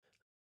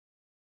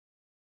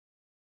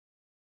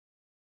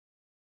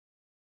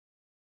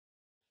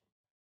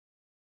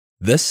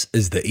This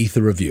is the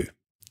Ether Review,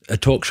 a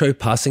talk show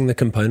passing the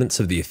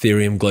components of the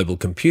Ethereum global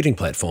computing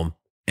platform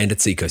and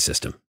its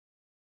ecosystem.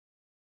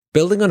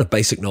 Building on a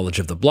basic knowledge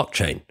of the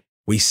blockchain,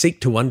 we seek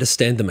to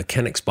understand the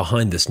mechanics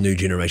behind this new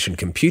generation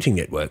computing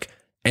network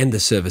and the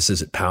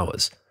services it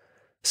powers.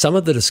 Some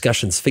of the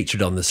discussions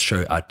featured on this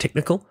show are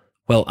technical,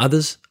 while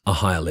others are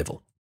higher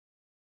level.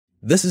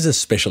 This is a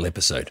special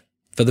episode,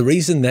 for the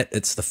reason that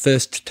it's the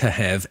first to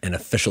have an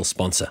official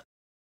sponsor.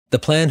 The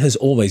plan has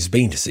always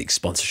been to seek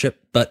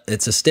sponsorship, but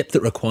it's a step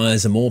that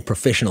requires a more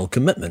professional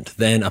commitment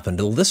than up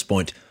until this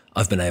point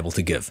I've been able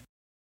to give.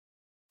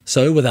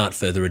 So without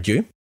further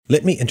ado,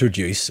 let me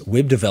introduce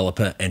web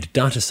developer and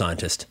data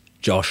scientist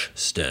Josh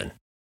Stern.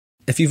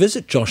 If you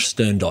visit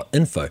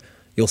joshstern.info,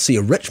 you'll see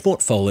a rich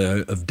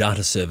portfolio of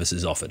data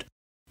services offered,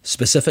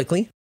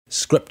 specifically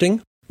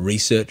scripting,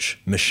 research,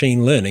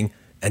 machine learning,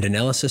 and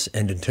analysis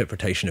and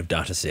interpretation of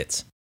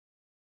datasets.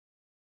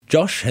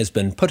 Josh has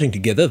been putting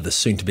together the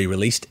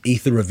soon-to-be-released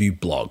Ether Review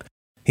blog.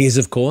 He is,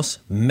 of course,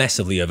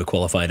 massively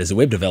overqualified as a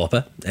web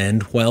developer,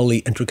 and while the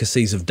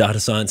intricacies of data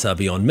science are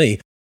beyond me,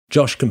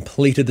 Josh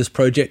completed this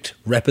project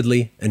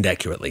rapidly and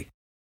accurately.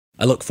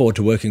 I look forward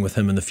to working with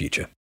him in the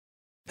future.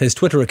 His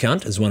Twitter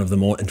account is one of the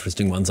more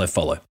interesting ones I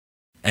follow,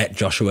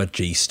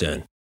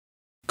 @JoshuaG.Stern.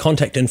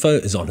 Contact info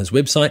is on his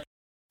website.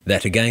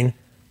 That again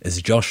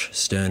is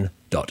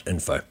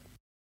joshstern.info.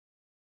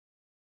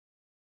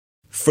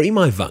 Free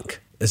My Vunk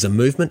is a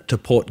movement to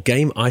port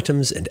game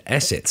items and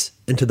assets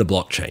into the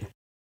blockchain.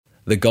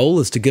 The goal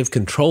is to give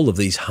control of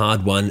these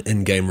hard-won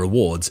in-game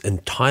rewards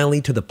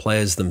entirely to the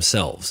players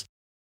themselves.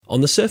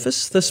 On the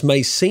surface, this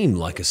may seem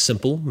like a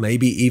simple,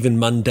 maybe even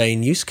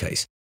mundane use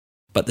case,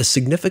 but the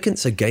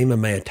significance a gamer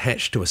may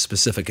attach to a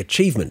specific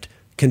achievement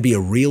can be a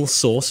real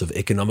source of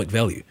economic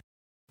value.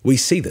 We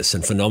see this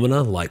in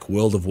phenomena like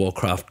World of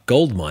Warcraft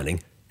gold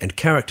mining and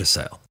character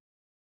sale.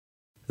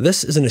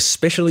 This is an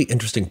especially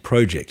interesting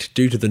project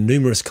due to the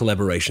numerous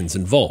collaborations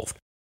involved,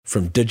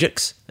 from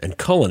Digix and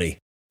Colony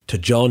to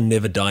John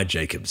Never Die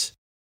Jacobs.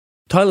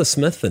 Tyler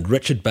Smith and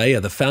Richard Bay are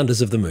the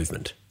founders of the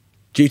movement.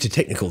 Due to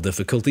technical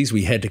difficulties,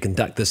 we had to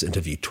conduct this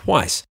interview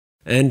twice,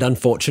 and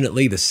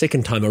unfortunately the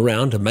second time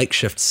around a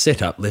makeshift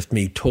setup left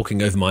me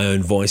talking over my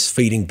own voice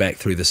feeding back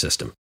through the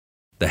system.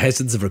 The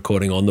hazards of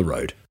recording on the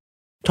road.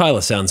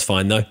 Tyler sounds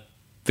fine though.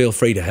 Feel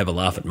free to have a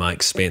laugh at my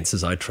expense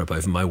as I trip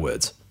over my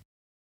words.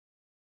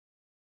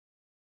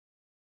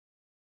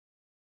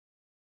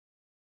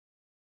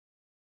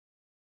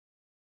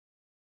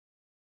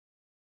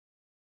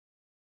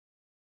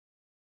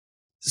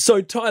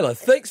 So Tyler,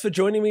 thanks for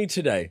joining me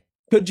today.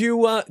 Could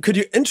you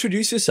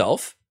introduce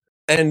yourself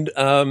and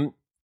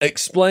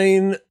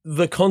explain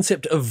the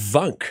concept of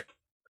Vunk?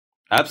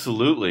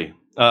 Absolutely.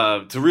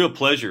 It's a real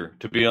pleasure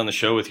to be on the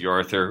show with you,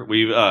 Arthur.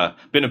 We've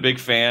been a big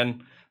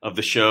fan of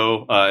the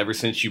show ever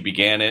since you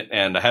began it,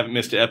 and I haven't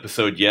missed an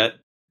episode yet.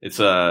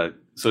 So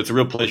it's a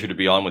real pleasure to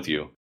be on with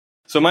you.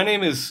 So my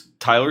name is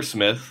Tyler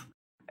Smith,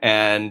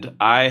 and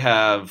I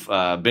have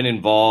been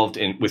involved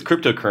with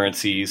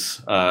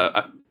cryptocurrencies.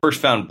 I first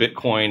found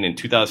Bitcoin in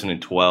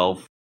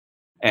 2012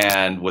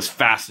 and was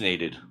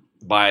fascinated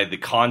by the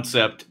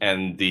concept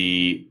and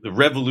the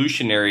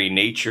revolutionary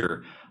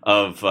nature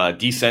of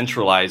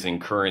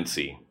decentralizing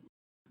currency.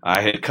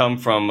 I had come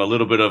from a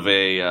little bit of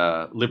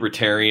a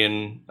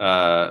libertarian,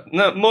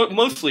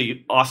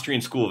 mostly Austrian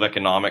School of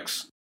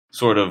Economics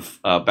sort of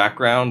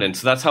background, and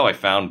so that's how I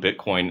found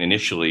Bitcoin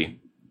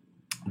initially.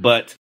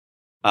 But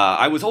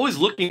I was always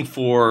looking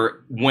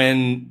for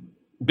when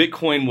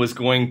Bitcoin was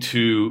going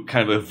to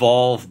kind of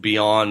evolve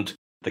beyond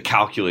the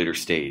calculator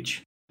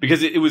stage,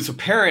 because it was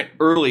apparent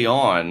early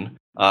on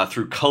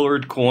through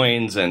colored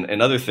coins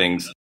and other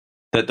things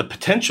that the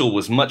potential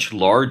was much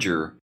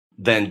larger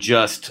than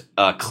just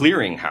a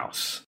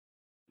clearinghouse,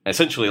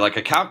 essentially like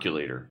a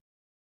calculator.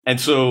 And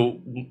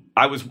so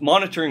I was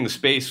monitoring the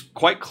space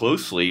quite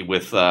closely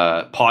with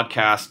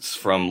podcasts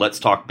from Let's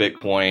Talk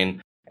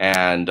Bitcoin.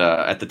 And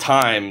at the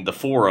time, the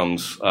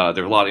forums, there was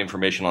a lot of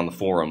information on the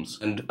forums.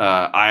 And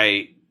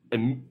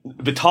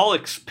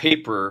Vitalik's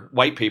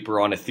white paper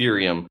on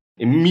Ethereum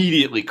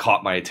immediately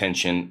caught my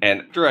attention.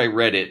 And after I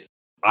read it,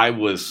 I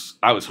was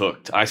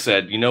hooked. I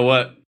said, you know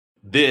what?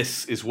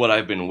 This is what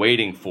I've been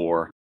waiting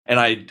for. And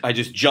I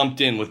just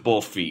jumped in with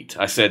both feet.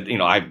 I said,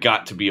 I've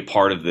got to be a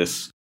part of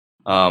this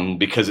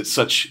because it's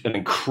such an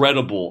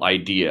incredible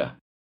idea.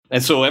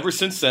 And so ever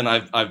since then,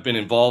 I've been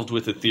involved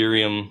with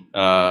Ethereum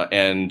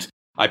and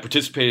I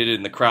participated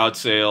in the crowd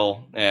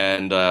sale,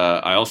 and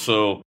I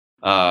also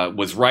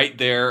was right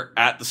there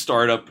at the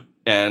startup,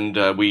 and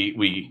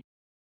we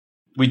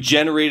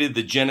generated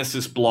the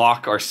Genesis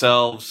block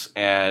ourselves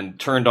and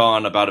turned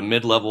on about a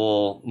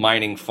mid-level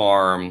mining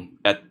farm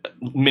at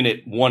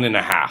minute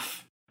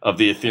 1.5 of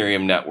the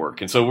Ethereum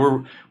network. And so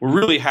we're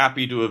really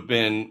happy to have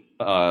been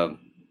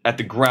at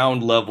the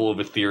ground level of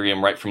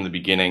Ethereum right from the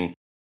beginning.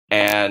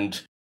 And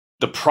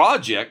the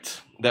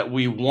project that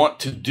we want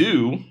to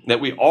do, that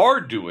we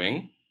are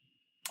doing,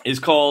 is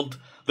called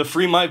the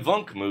Free My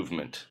Vunk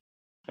movement.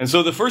 And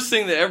so the first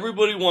thing that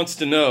everybody wants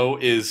to know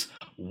is,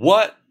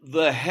 what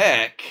the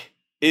heck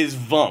is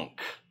Vunk?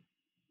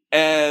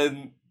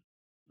 And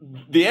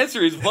the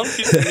answer is Vunk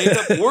is a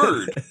made-up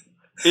word.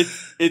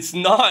 It's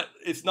not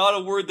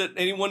a word that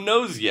anyone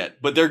knows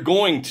yet, but they're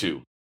going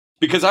to.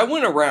 Because I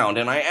went around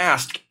and I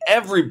asked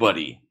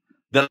everybody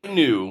that I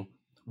knew,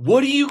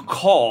 what do you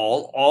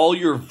call all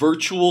your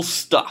virtual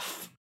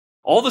stuff?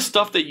 All the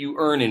stuff that you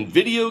earn in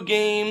video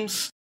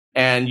games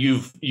and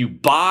you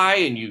buy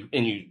and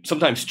you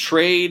sometimes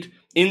trade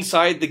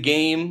inside the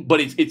game,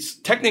 but it's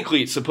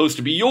technically it's supposed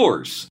to be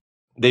yours.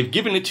 They've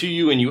given it to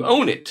you and you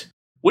own it.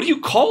 What do you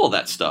call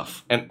that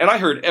stuff? And I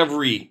heard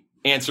every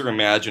answer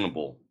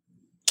imaginable.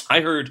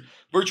 I heard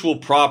virtual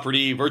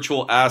property,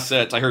 virtual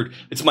assets. I heard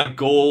it's my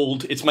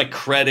gold, it's my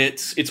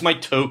credits, it's my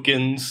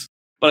tokens.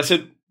 But I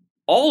said,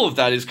 all of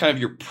that is kind of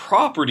your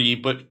property,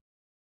 but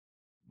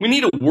we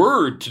need a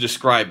word to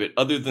describe it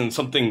other than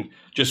something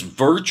just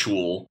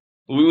virtual.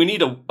 We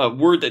need a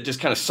word that just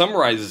kind of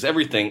summarizes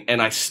everything.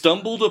 And I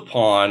stumbled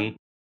upon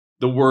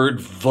the word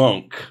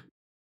Vunk.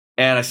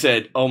 And I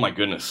said, oh my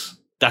goodness,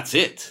 that's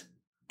it.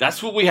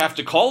 That's what we have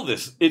to call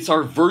this. It's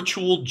our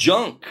virtual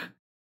junk.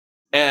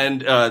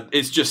 And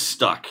it's just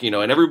stuck, and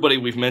everybody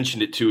we've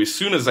mentioned it to, as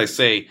soon as I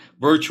say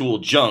virtual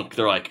junk,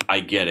 they're like,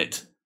 I get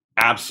it.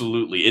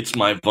 Absolutely. It's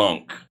my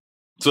Vunk.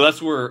 So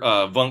that's where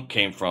Vunk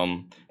came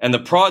from. And the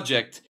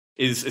project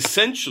is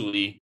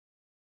essentially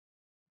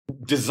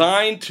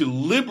designed to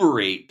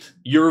liberate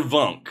your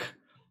Vunk,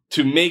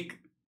 to make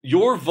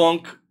your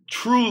Vunk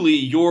truly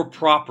your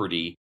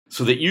property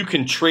so that you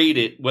can trade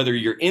it, whether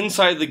you're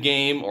inside the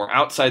game or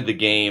outside the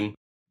game,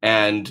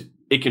 and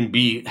it can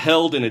be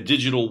held in a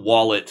digital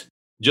wallet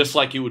just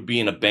like it would be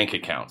in a bank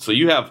account. So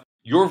you have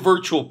your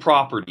virtual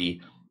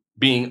property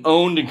being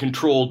owned and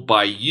controlled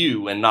by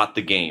you and not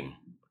the game.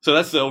 So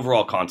that's the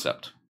overall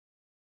concept.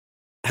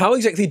 How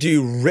exactly do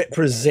you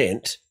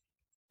represent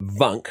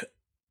Vunk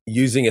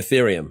using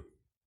Ethereum?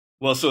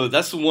 Well, so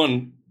that's the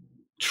one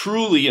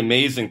truly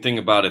amazing thing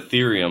about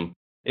Ethereum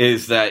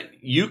is that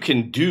you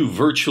can do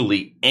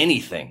virtually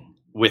anything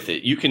with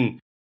it. You can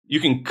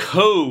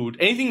code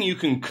anything you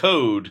can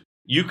code,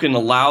 you can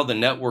allow the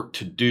network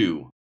to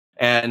do.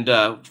 And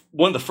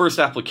one of the first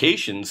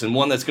applications, and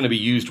one that's going to be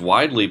used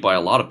widely by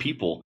a lot of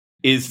people,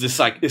 is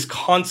this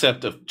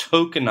concept of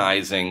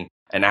tokenizing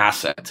an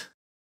asset.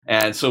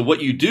 And so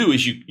what you do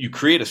is you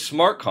create a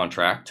smart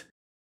contract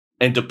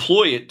and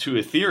deploy it to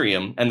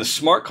Ethereum, and the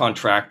smart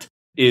contract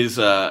is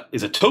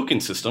a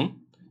token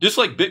system, just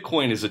like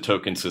Bitcoin is a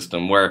token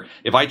system, where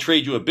if I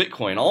trade you a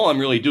Bitcoin, all I'm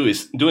really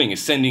doing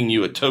is sending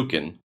you a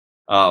token.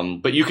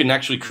 But you can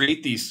actually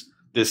create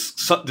this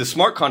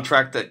smart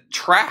contract that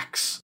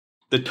tracks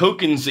the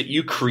tokens that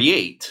you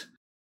create,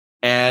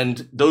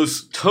 and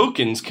those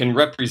tokens can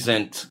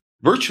represent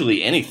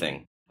virtually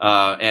anything.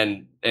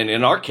 And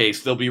in our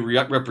case, they'll be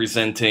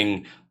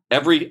representing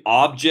every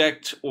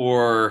object,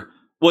 or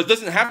well, it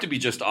doesn't have to be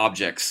just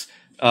objects.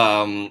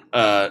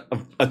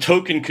 A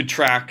token could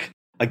track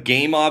a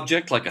game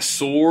object like a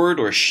sword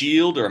or a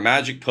shield or a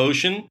magic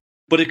potion,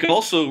 but it could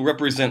also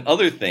represent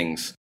other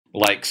things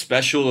like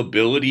special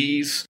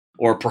abilities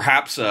or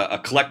perhaps a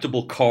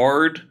collectible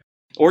card,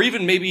 or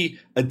even maybe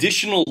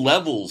additional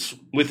levels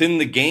within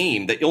the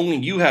game that only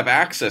you have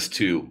access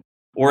to,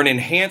 or an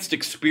enhanced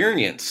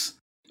experience,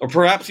 or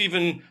perhaps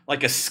even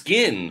like a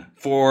skin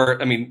for,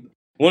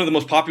 one of the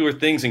most popular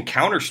things in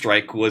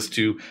Counter-Strike was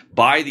to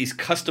buy these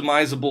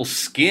customizable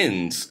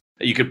skins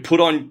that you could put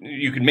on,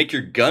 you could make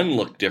your gun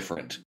look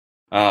different.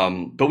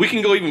 But we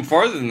can go even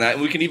farther than that.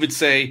 And we can even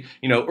say,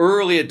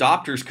 early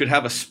adopters could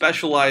have a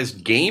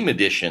specialized game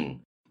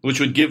edition, which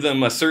would give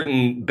them a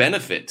certain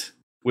benefit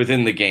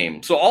within the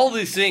game. So all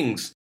these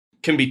things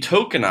can be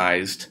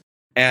tokenized,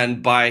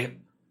 and by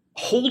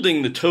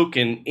holding the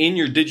token in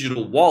your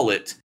digital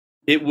wallet,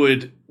 it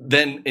would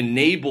then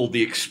enable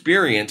the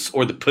experience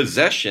or the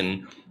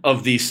possession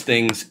of these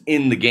things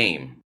in the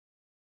game.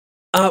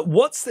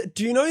 What's that?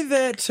 Do you know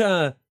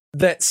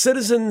that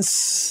Citizen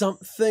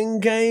something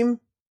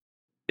game?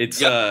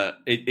 It's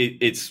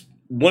it's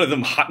one of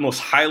the most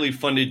highly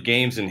funded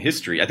games in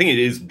history. I think it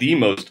is the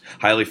most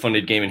highly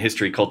funded game in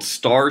history, called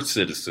Star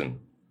Citizen.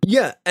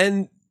 Yeah,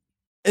 and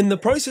in the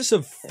process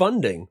of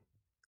funding,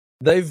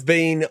 they've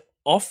been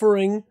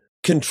offering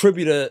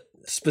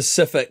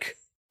contributor-specific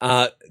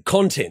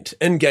content,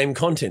 in-game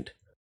content.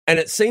 And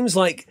it seems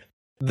like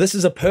this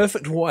is a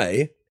perfect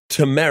way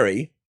to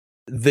marry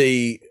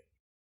the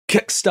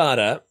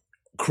Kickstarter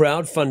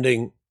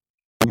crowdfunding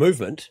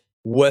movement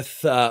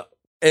with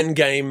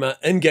in-game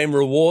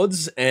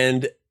rewards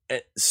and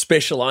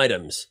special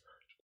items.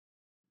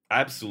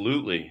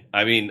 Absolutely.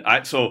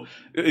 So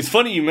it's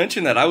funny you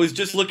mentioned that. I was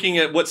just looking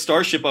at what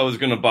starship I was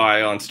going to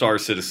buy on Star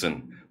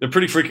Citizen. They're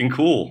pretty freaking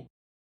cool.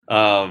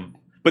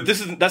 But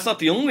that's not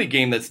the only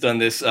game that's done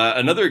this.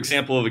 Another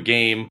example of a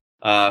game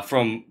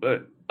from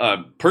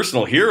a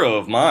personal hero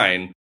of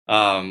mine,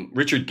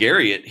 Richard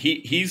Garriott.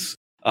 He's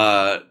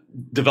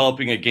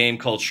developing a game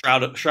called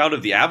Shroud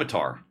of the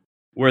Avatar,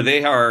 where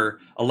they are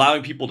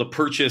allowing people to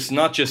purchase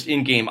not just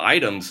in-game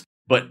items,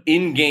 but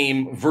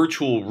in-game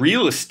virtual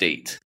real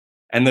estate.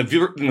 And the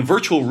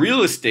virtual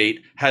real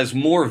estate has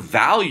more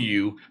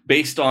value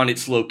based on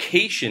its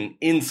location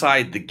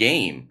inside the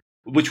game,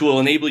 which will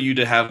enable you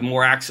to have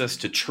more access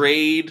to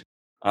trade.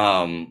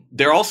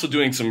 They're also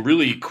doing some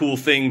really cool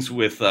things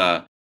with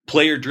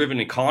player-driven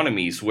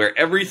economies, where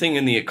everything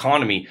in the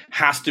economy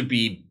has to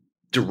be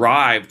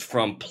derived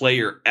from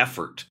player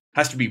effort,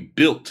 has to be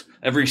built.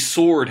 Every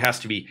sword has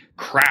to be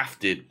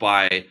crafted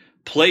by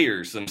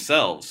players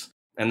themselves,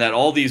 and that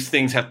all these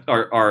things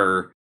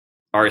are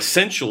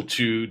essential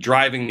to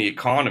driving the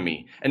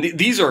economy. And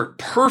these are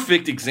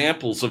perfect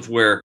examples of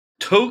where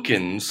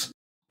tokens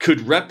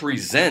could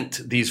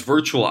represent these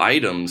virtual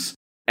items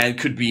and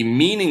could be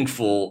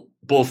meaningful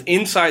both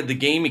inside the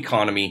game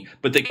economy,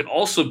 but they could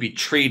also be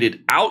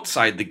traded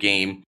outside the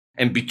game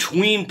and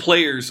between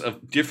players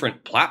of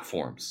different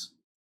platforms.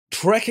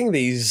 Tracking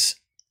these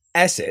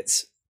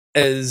assets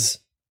is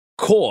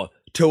core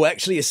to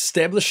actually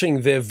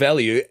establishing their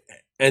value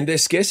and their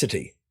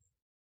scarcity.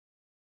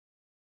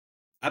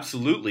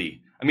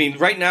 Absolutely. I mean,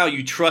 right now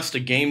you trust a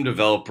game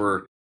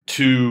developer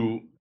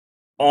to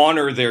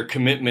honor their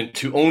commitment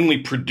to only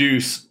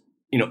produce,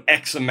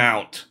 X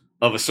amount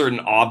of a certain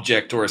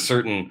object or a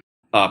certain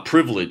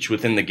privilege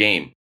within the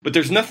game. But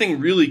there's nothing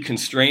really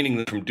constraining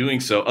them from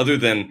doing so other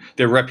than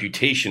their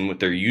reputation with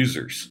their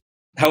users.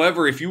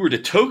 However, if you were to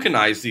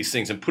tokenize these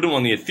things and put them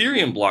on the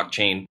Ethereum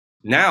blockchain,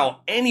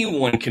 now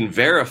anyone can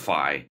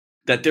verify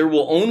that there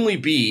will only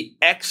be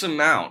X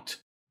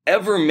amount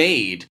ever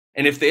made.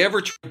 And if they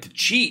ever tried to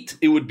cheat,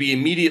 it would be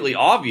immediately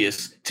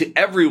obvious to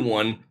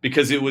everyone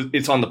because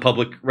it's on the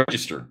public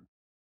register.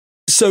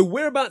 So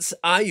whereabouts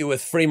are you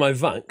with Free My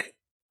Vunk?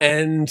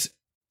 And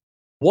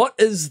what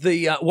is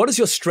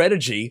your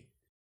strategy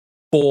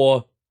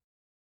for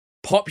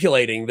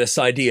populating this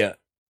idea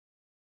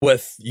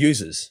with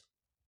users?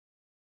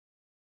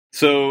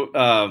 So,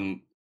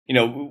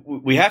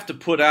 we have to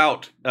put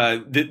out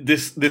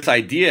this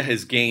idea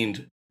has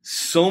gained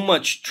so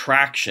much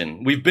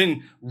traction. We've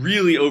been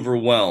really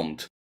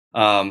overwhelmed.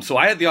 So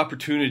I had the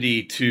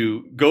opportunity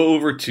to go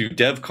over to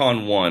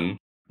DevCon 1,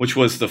 which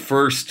was the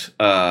first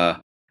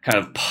kind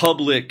of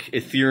public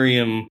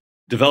Ethereum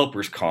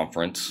developers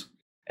conference.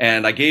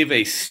 And I gave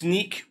a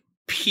sneak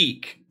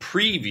peek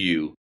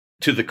preview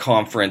to the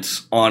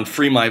conference on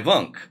Free My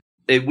Vunk.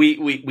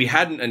 We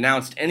hadn't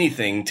announced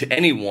anything to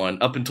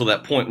anyone up until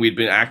that point. We'd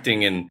been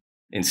acting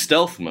in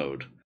stealth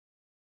mode.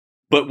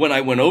 But when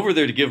I went over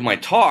there to give my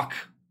talk,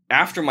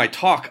 after my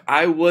talk,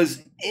 I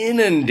was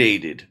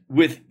inundated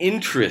with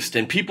interest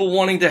and people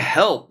wanting to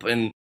help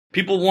and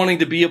people wanting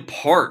to be a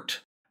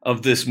part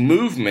of this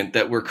movement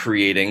that we're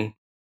creating.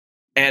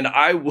 And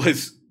I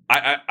was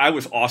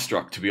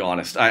awestruck, to be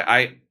honest.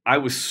 I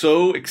was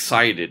so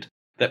excited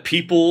that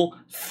people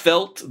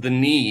felt the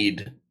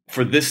need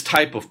for this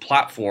type of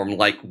platform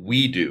like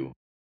we do.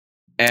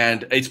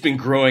 And it's been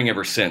growing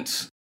ever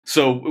since.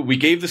 So we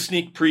gave the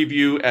sneak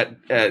preview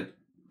at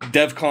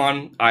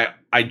DevCon.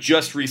 I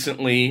just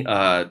recently,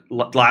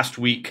 last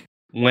week,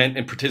 went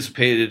and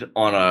participated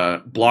on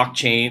a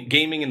blockchain,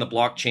 gaming in the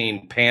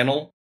blockchain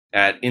panel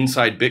at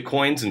Inside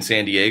Bitcoins in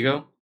San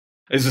Diego.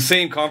 It's the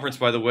same conference,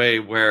 by the way,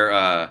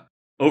 where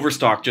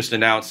Overstock just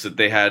announced that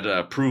they had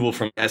approval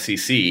from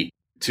SEC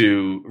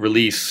to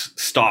release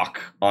stock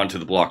onto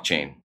the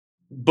blockchain.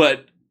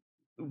 But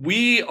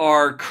we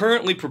are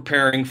currently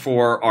preparing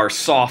for our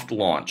soft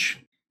launch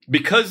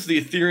because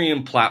the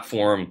Ethereum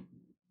platform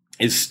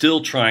is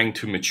still trying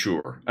to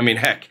mature. I mean,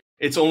 heck,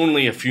 it's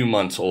only a few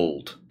months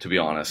old, to be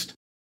honest.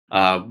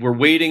 We're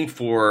waiting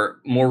for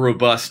more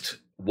robust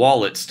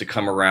wallets to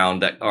come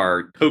around that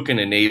are token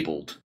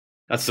enabled.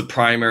 That's the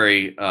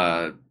primary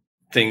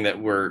thing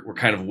that we're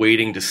kind of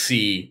waiting to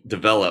see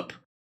develop.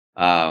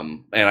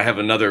 And I have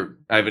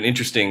an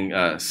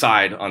interesting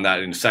side on that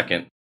in a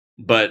second.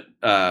 But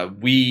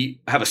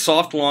we have a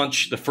soft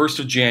launch the 1st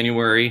of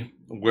January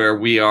where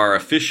we are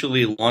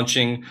officially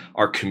launching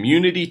our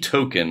community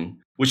token,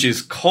 which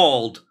is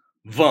called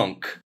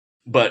Vunk,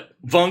 but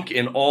Vunk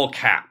in all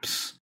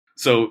caps.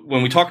 So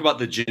when we talk about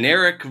the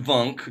generic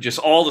Vunk, just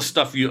all the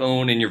stuff you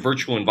own in your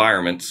virtual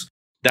environments,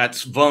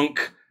 that's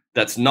Vunk.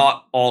 That's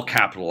not all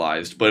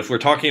capitalized. But if we're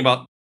talking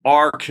about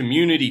our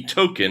community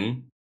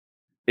token,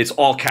 it's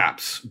all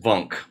caps,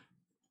 Vunk.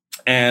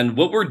 And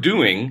what we're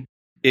doing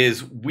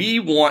is we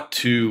want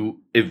to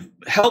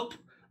help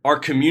our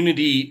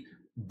community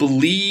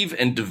believe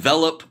and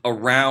develop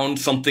around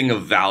something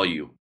of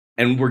value.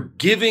 And we're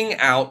giving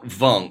out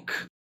Vunk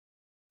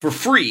for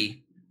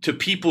free to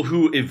people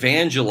who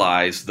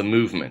evangelize the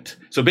movement.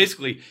 So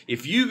basically,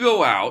 if you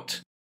go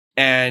out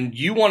and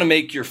you want to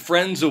make your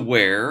friends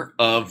aware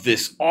of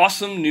this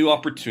awesome new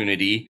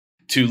opportunity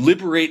to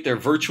liberate their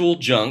virtual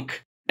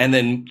junk and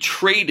then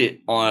trade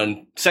it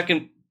on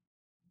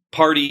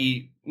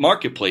second-party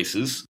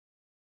marketplaces,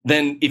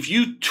 then if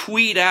you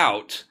tweet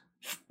out,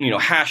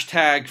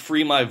 hashtag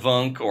Free My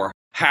Vunk or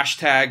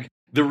hashtag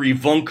the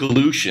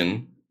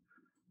Revunkalution,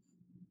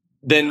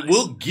 then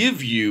we'll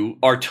give you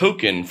our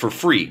token for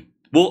free.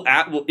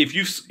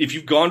 If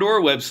you've gone to our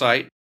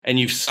website and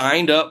you've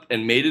signed up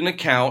and made an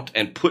account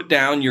and put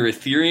down your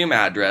Ethereum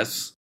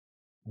address,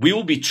 we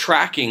will be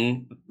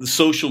tracking the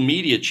social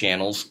media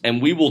channels,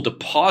 and we will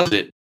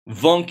deposit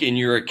Vunk in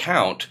your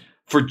account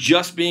for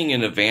just being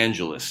an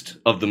evangelist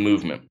of the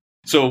movement.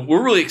 So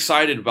we're really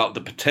excited about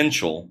the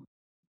potential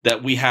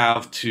that we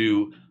have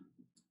to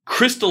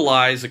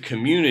crystallize a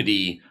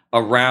community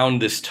around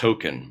this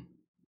token.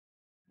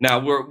 Now,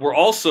 we're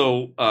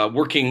also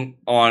working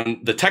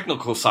on the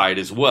technical side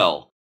as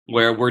well,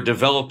 where we're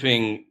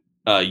developing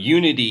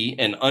Unity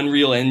and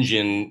Unreal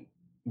Engine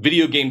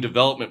video game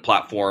development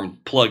platform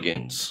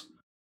plugins.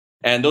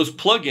 And those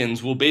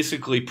plugins will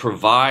basically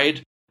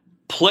provide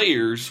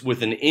players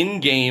with an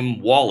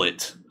in-game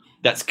wallet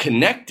that's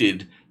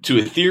connected to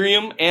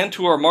Ethereum and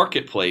to our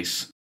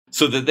marketplace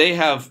so that they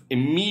have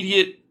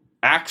immediate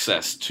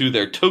access to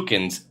their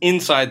tokens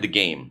inside the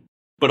game,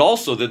 but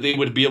also that they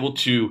would be able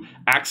to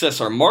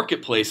access our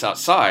marketplace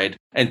outside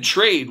and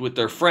trade with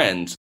their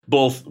friends,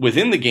 both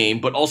within the game,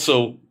 but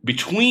also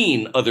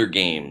between other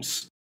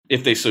games,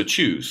 if they so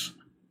choose.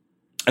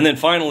 And then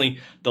finally,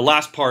 the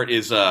last part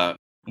is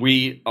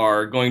we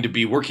are going to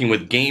be working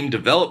with game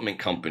development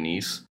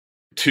companies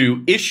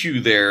to issue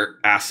their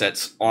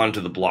assets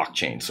onto the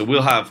blockchain. So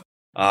we'll have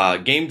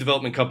game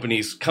development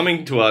companies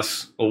coming to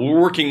us, or we're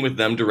working with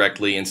them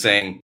directly and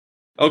saying,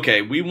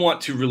 okay, we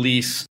want to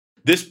release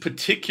this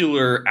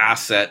particular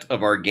asset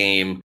of our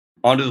game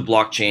onto the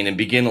blockchain and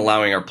begin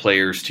allowing our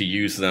players to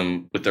use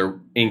them with their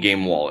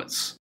in-game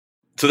wallets.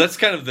 So that's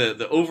kind of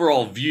the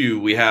overall view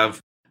we have.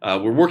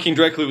 We're working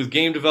directly with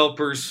game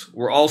developers.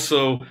 We're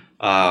also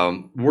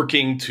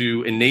working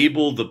to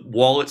enable the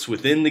wallets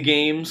within the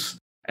games.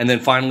 And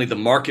then finally, the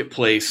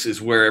marketplace is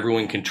where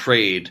everyone can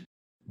trade.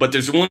 But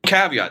there's one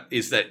caveat,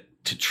 is that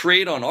to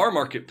trade on our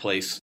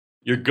marketplace,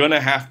 you're going to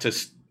have to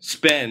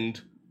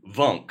spend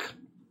Vunk.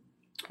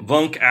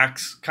 Vunk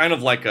acts kind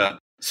of like a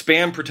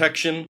spam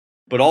protection,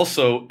 but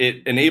also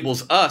it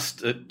enables us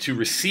to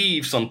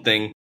receive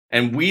something,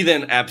 and we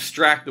then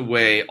abstract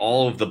away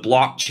all of the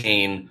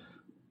blockchain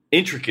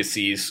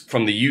intricacies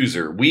from the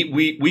user.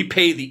 We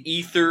pay the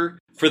ether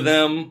for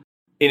them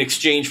in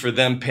exchange for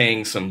them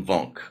paying some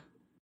Vunk.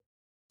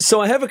 So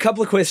I have a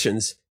couple of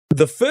questions.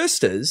 The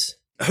first is,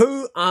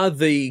 who are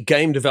the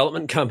game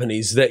development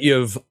companies that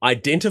you've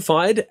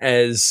identified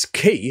as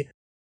key,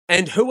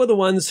 and who are the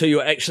ones who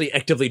you're actually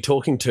actively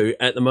talking to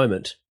at the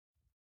moment?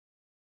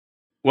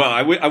 Well,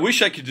 I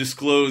wish I could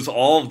disclose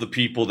all of the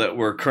people that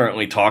we're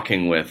currently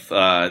talking with.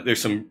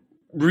 There's some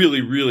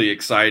really, really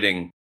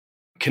exciting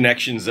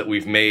connections that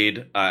we've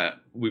made.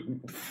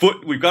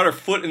 We've got our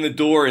foot in the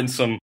door in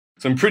some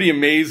pretty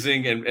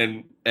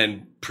amazing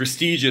and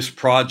prestigious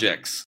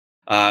projects.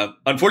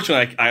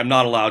 Unfortunately, I am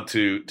not allowed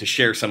to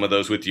share some of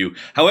those with you.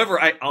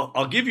 However,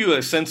 I'll give you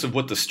a sense of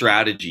what the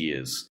strategy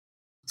is.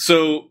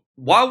 So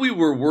while we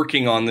were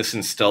working on this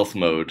in stealth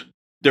mode,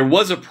 there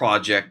was a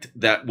project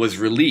that was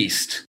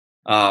released.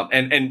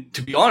 And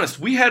to be honest,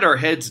 we had our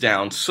heads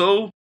down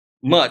so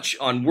much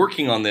on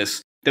working on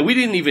this that we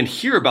didn't even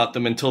hear about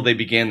them until they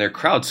began their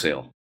crowd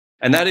sale.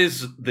 And that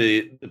is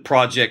the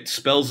project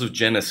Spells of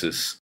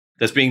Genesis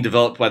that's being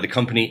developed by the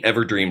company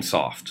Everdream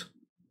Soft.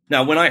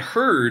 Now, when I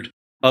heard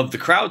of the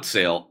crowd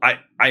sale, I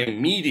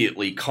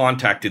immediately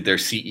contacted their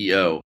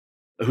CEO,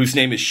 whose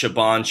name is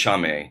Shaban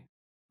Chameh.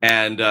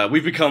 And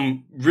we've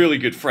become really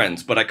good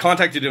friends. But I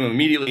contacted him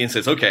immediately and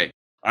says, okay,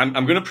 I'm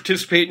going to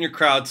participate in your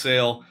crowd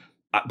sale,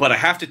 but I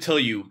have to tell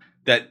you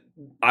that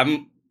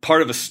I'm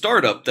part of a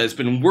startup that's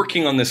been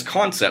working on this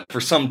concept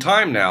for some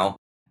time now,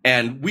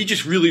 and we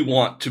just really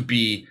want to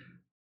be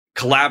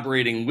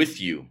collaborating with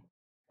you.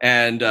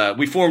 And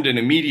we formed an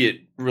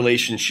immediate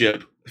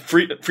relationship.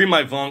 Free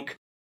My Vunk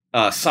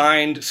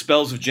signed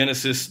Spells of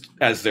Genesis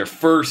as their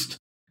first,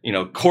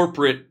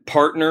 corporate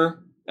partner,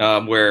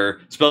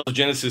 where Spells of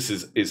Genesis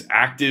is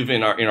active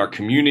in our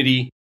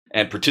community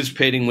and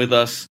participating with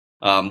us.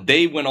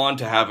 They went on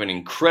to have an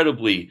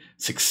incredibly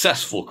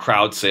successful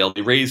crowd sale.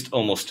 They raised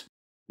almost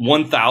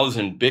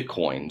 1,000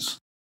 Bitcoins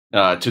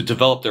to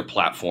develop their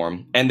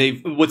platform.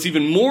 And what's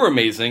even more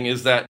amazing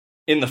is that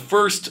in the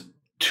first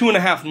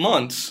 2.5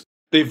 months,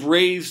 they've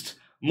raised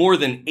more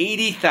than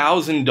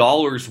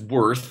 $80,000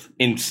 worth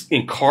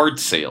in card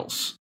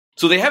sales.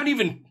 So they haven't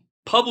even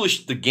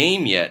published the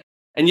game yet,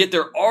 and yet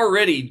they're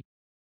already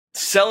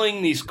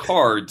selling these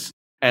cards,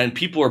 and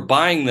people are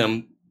buying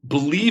them,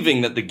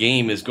 believing that the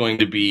game is going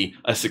to be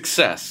a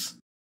success.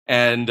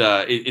 And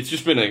it's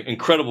just been an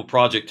incredible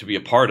project to be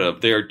a part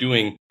of. They are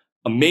doing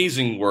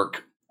amazing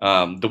work.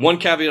 The one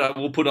caveat I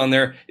will put on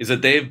there is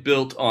that they have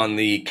built on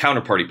the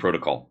Counterparty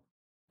protocol,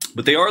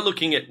 but they are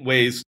looking at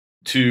ways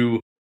to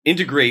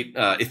integrate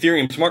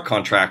Ethereum smart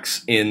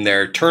contracts in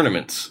their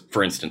tournaments,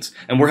 for instance,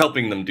 and we're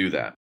helping them do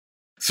that.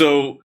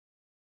 So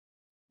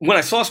when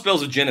I saw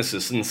Spells of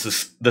Genesis and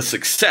the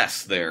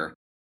success there,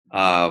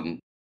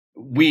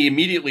 we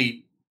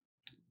immediately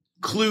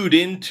clued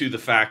into the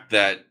fact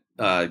that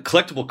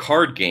collectible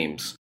card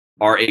games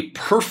are a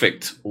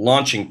perfect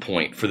launching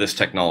point for this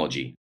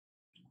technology.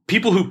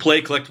 People who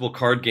play collectible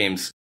card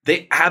games,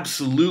 they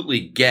absolutely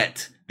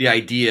get the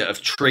idea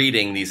of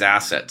trading these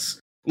assets.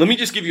 Let me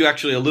just give you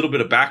actually a little bit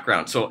of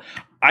background. So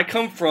I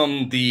come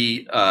from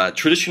the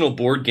traditional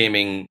board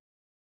gaming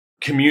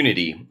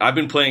community. I've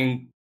been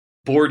playing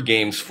board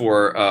games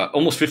for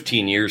almost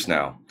 15 years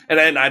now.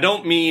 And I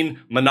don't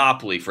mean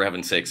Monopoly, for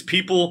heaven's sakes.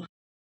 People,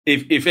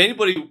 if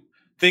anybody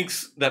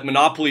thinks that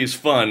Monopoly is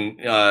fun,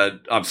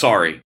 I'm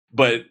sorry.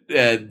 But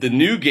the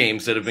new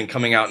games that have been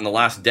coming out in the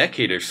last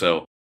decade or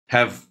so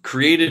have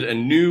created a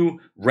new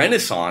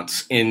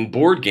renaissance in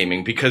board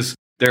gaming because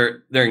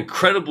they're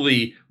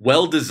incredibly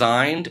well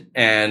designed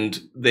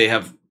and they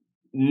have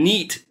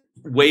neat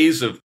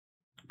ways of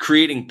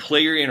creating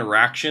player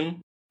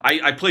interaction.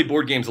 I play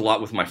board games a lot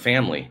with my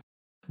family,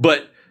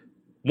 but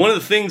one of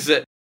the things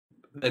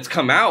that's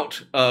come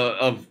out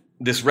of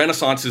this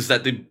renaissance is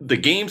that the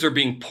games are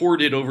being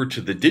ported over to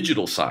the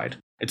digital side.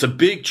 It's a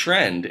big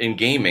trend in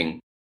gaming,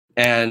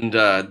 and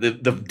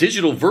the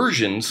digital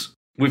versions,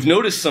 we've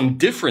noticed some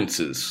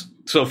differences.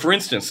 So, for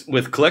instance,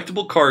 with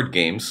collectible card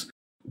games,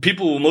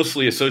 people will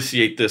mostly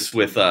associate this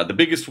with the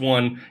biggest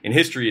one in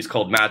history is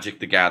called Magic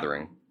the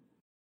Gathering.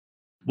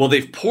 Well,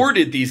 they've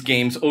ported these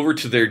games over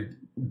to their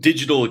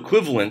digital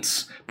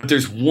equivalents, but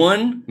there's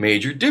one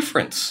major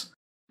difference,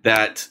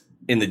 that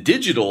in the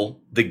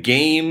digital, the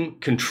game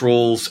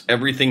controls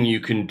everything you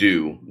can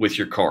do with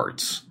your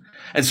cards.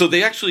 And so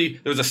there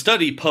was a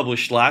study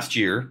published last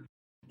year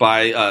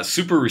by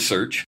Super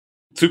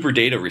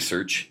Data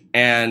Research,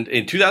 and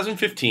in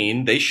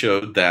 2015, they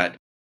showed that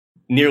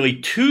nearly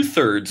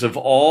 2/3 of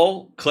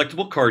all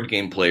collectible card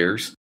game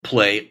players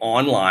play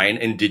online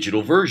and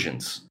digital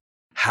versions.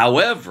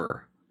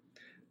 However,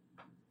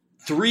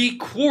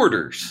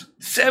 3/4,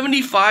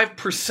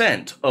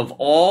 75% of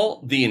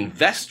all the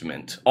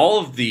investment, all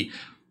of the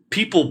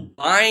people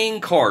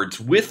buying cards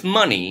with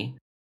money,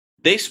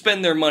 they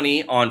spend their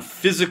money on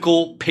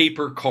physical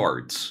paper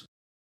cards.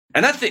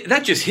 And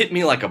that just hit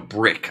me like a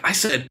brick. I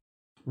said,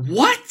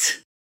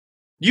 what?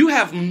 You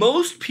have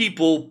most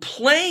people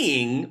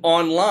playing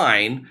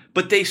online,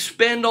 but they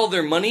spend all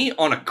their money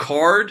on a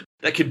card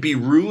that could be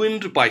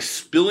ruined by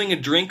spilling a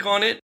drink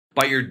on it,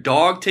 by your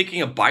dog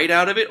taking a bite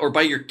out of it, or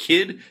by your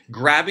kid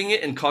grabbing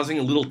it and causing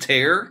a little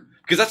tear?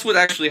 Because that's what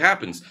actually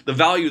happens. The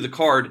value of the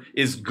card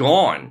is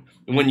gone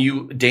when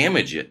you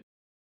damage it.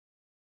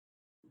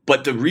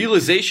 But the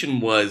realization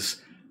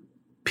was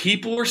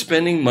people are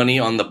spending money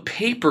on the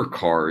paper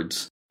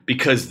cards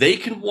because they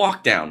can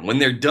walk down when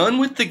they're done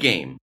with the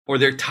game, or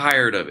they're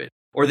tired of it,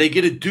 or they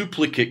get a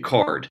duplicate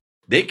card.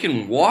 They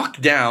can walk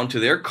down to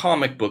their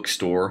comic book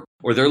store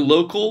or their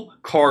local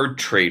card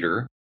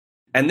trader,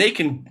 and they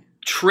can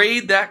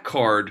trade that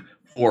card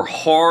for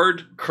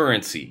hard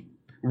currency,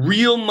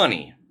 real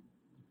money.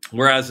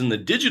 Whereas in the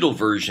digital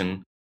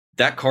version,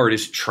 that card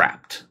is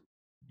trapped.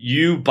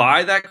 You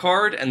buy that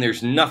card and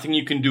there's nothing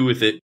you can do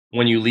with it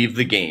when you leave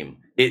the game.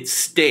 It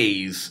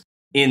stays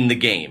in the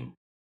game.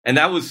 And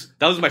that was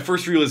my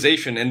first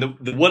realization. And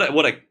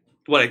what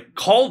I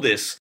call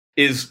this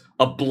is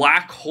a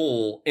black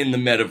hole in the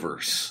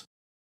metaverse.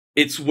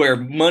 It's where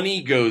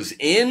money goes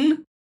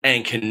in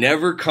and can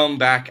never come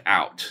back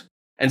out.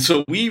 And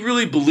so we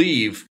really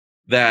believe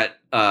that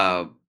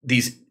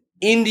these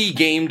indie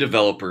game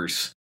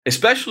developers,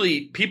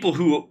 especially people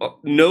who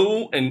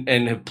know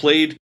and have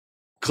played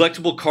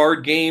collectible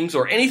card games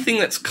or anything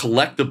that's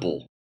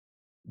collectible,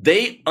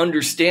 they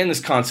understand this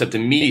concept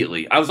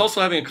immediately. I was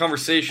also having a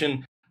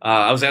conversation.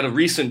 I was at a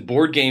recent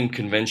board game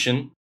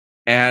convention,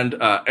 and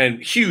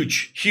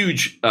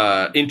huge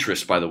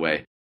interest, by the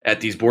way,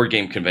 at these board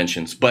game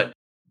conventions. But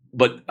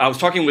I was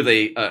talking with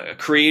a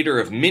creator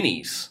of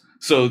minis.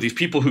 So these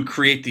people who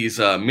create these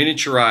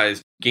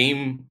miniaturized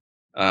game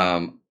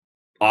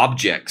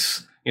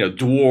objects,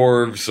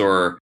 dwarves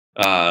or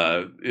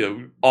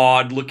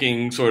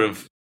odd-looking sort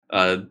of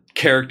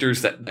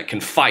characters that can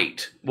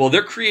fight. Well,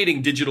 they're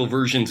creating digital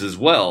versions as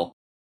well,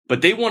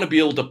 but they want to be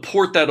able to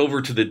port that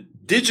over to the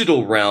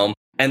digital realm,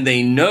 and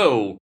they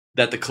know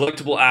that the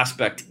collectible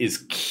aspect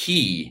is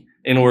key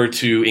in order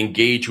to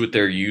engage with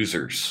their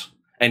users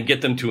and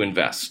get them to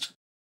invest.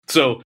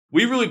 So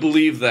we really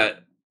believe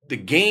that the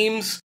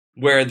games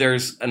where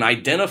there's an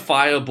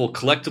identifiable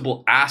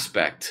collectible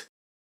aspect,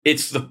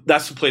 that's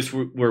the place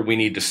where we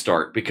need to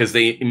start, because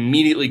they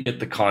immediately get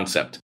the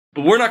concept.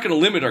 But we're not going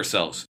to limit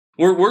ourselves.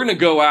 We're going to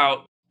go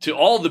out to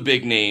all the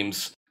big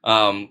names.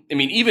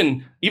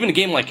 Even a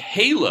game like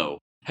Halo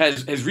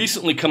has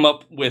recently come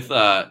up with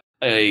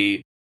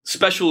a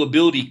special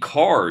ability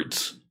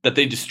cards that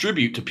they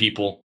distribute to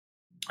people,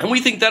 and we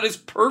think that is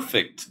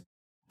perfect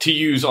to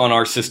use on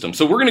our system.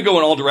 So we're going to go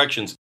in all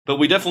directions, but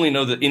we definitely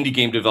know that indie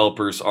game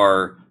developers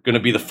are going to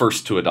be the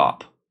first to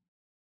adopt.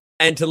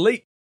 And to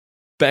leap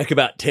back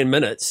about 10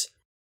 minutes,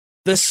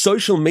 the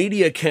social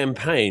media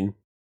campaign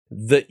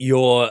that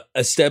you're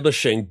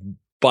establishing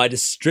by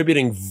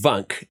distributing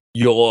Vunk,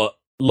 your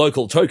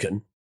local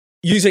token,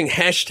 using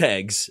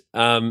hashtags,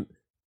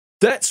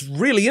 that's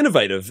really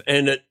innovative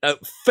and a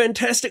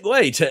fantastic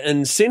way to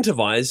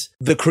incentivize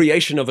the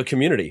creation of a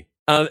community.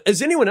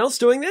 Is anyone else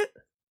doing that?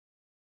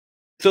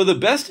 So the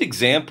best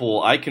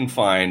example I can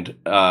find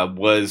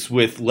was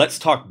with Let's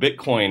Talk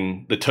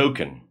Bitcoin, the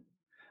token.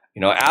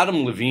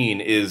 Adam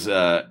Levine is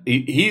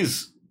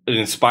he's an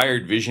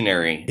inspired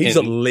visionary He's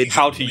in a legend.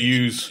 how to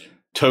use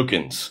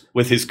tokens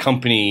with his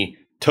company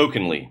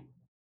Tokenly.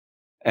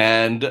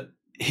 And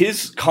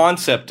his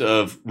concept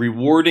of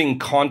rewarding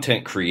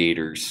content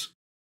creators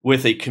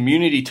with a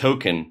community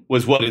token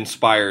was what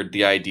inspired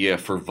the idea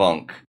for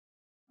Vunk.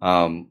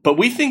 But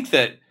we think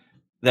that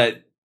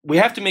we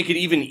have to make it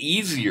even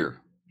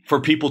easier for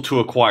people to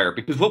acquire,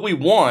 because what we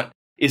want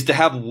is to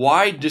have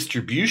wide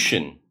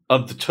distribution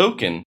of the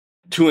token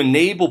to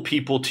enable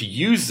people to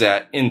use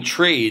that in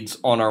trades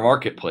on our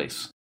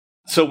marketplace.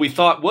 So we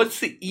thought, what's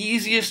the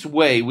easiest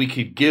way we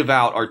could give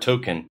out our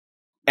token?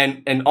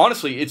 And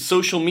honestly, it's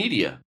social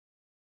media.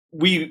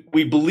 We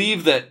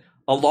believe that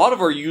a lot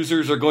of our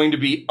users are going to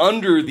be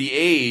under the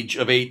age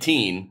of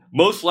 18.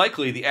 Most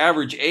likely, the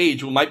average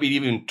age might be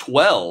even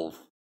 12.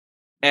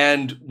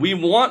 And we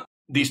want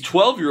these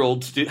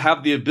 12-year-olds to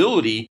have the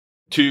ability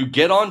to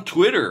get on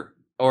Twitter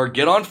or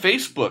get on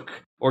Facebook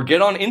or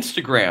get on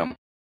Instagram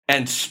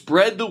and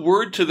spread the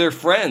word to their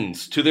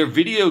friends, to their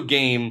video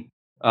game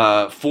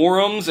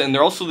forums, and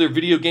they're also their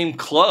video game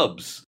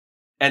clubs,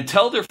 and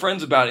tell their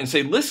friends about it and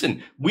say,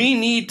 listen, we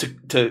need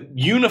to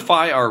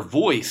unify our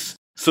voice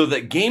so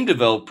that game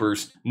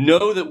developers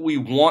know that we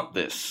want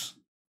this.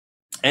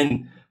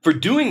 And for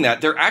doing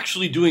that, they're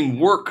actually doing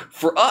work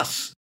for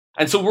us.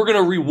 And so we're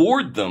going to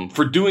reward them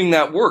for doing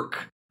that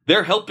work.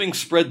 They're helping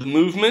spread the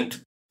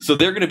movement, so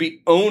they're going to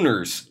be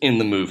owners in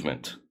the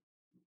movement.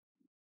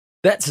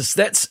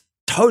 That's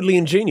totally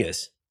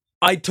ingenious.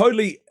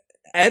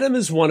 Adam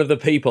is one of the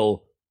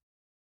people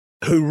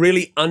who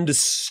really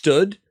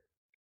understood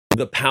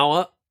the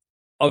power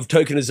of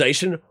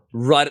tokenization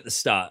right at the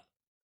start.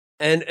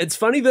 And it's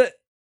funny that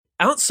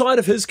outside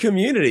of his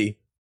community,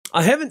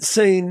 I haven't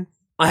seen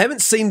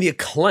the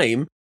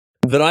acclaim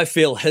that I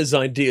feel his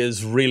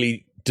ideas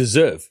really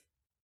deserve.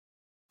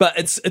 But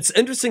it's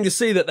interesting to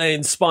see that they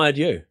inspired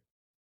you.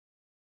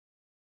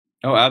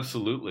 Oh,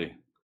 absolutely.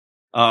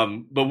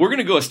 But we're going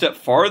to go a step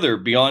farther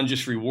beyond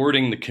just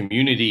rewarding the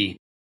community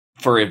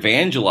for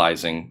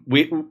evangelizing.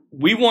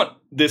 We want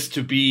this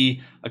to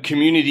be a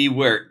community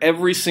where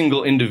every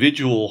single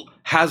individual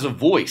has a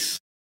voice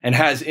and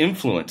has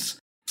influence.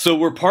 So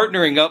we're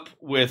partnering up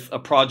with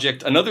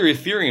another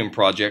Ethereum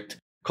project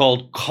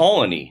called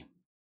Colony.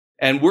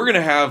 And we're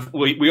going to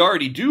we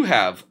already do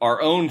have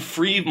our own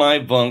Free My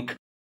Vunk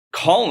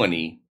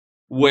Colony,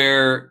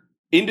 where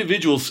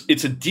individuals,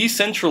 it's a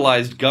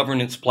decentralized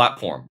governance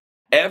platform.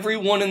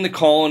 Everyone in the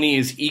colony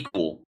is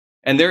equal,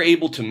 and they're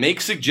able to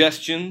make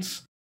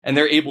suggestions, and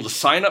they're able to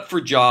sign up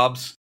for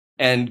jobs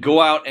and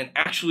go out and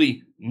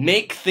actually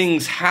make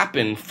things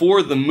happen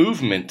for the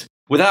movement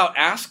without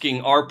asking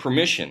our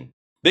permission.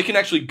 They can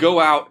actually go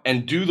out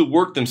and do the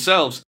work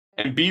themselves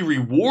and be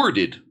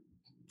rewarded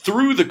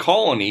through the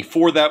colony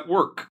for that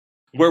work,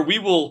 where we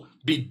will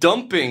be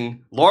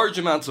dumping large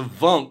amounts of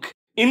Vunk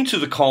into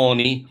the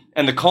colony,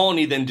 and the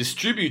colony then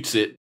distributes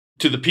it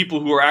to the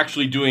people who are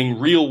actually doing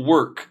real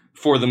work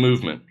for the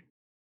movement.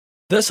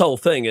 This whole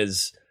thing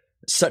is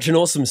such an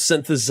awesome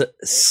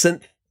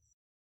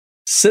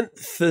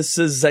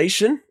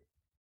synthesization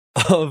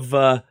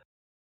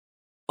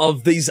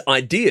of these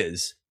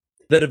ideas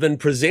that have been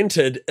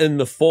presented in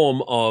the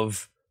form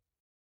of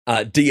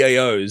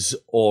DAOs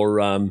or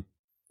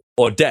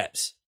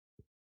dApps.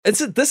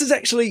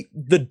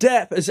 The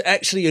dApp is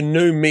actually a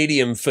new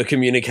medium for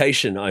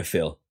communication, I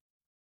feel.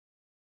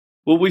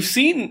 Well, we've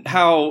seen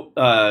how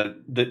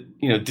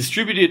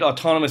distributed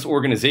autonomous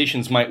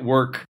organizations might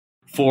work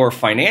for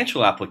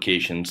financial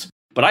applications,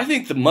 but I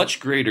think the much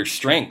greater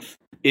strength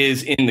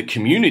is in the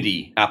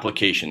community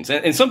applications.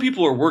 And some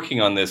people are working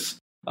on this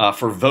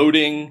for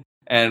voting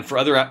and for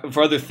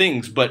other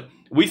things, but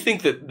we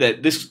think that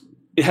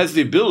it has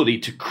the ability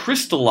to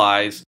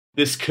crystallize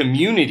this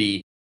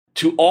community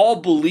to all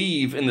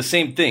believe in the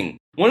same thing.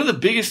 One of the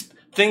biggest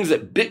things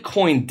that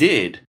Bitcoin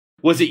did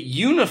was it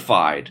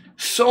unified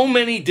so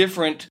many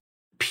different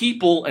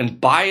people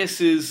and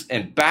biases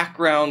and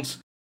backgrounds.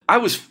 I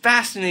was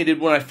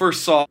fascinated when I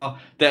first saw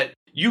that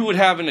you would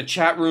have in a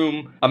chat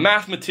room a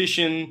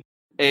mathematician,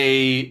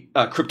 a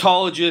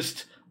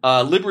cryptologist,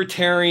 a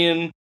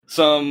libertarian,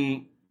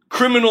 some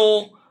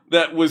criminal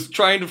that was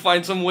trying to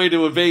find some way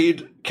to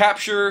evade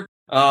capture,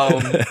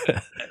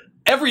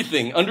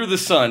 everything under the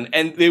sun.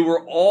 And they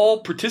were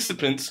all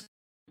participants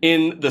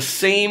in the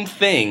same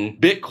thing,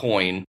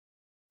 Bitcoin.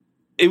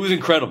 It was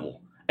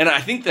incredible. And I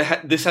think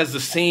that this has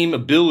the same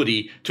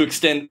ability to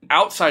extend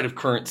outside of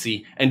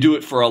currency and do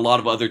it for a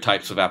lot of other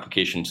types of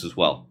applications as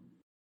well.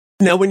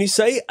 Now, when you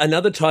say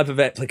another type of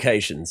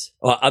applications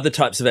or other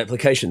types of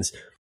applications,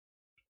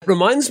 it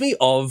reminds me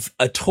of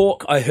a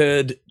talk I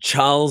heard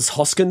Charles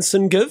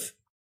Hoskinson give,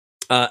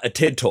 a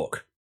TED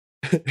talk.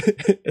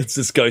 It's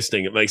just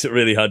ghosting. It makes it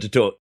really hard to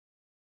talk.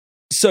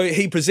 So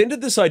he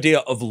presented this idea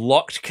of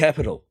locked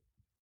capital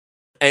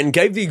and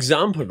gave the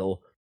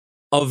example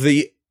of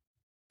the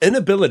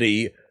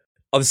inability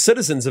of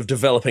citizens of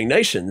developing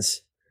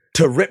nations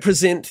to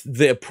represent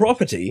their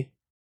property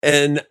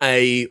in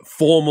a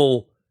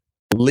formal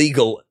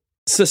legal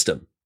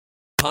system.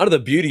 Part of the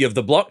beauty of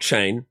the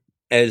blockchain,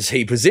 as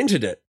he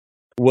presented it,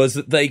 was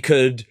that they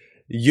could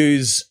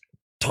use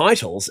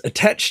titles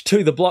attached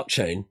to the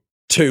blockchain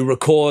to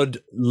record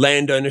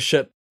land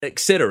ownership,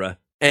 etc.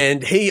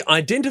 And he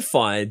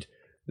identified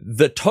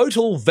the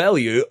total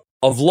value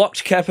of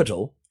locked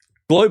capital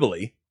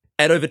globally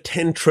at over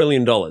 $10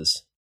 trillion.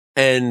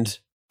 And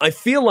I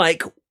feel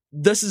like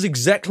this is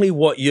exactly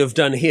what you've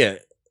done here,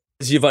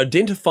 is you've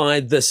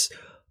identified this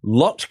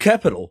locked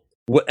capital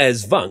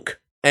as VUNC,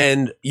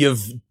 and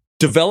you've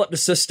developed a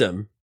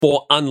system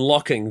for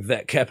unlocking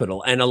that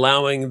capital and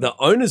allowing the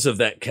owners of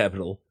that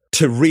capital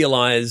to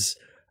realize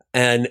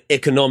an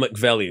economic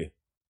value.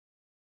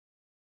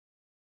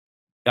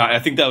 I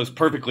think that was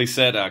perfectly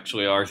said,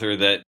 actually, Arthur,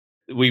 that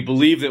we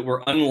believe that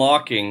we're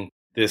unlocking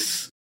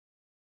this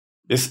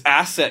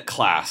asset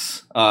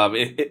class.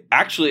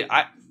 Actually,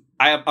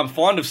 I'm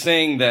fond of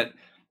saying that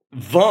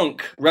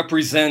VUNC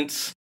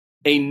represents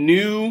a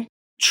new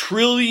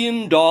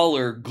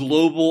trillion-dollar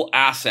global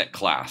asset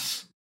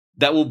class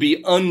that will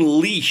be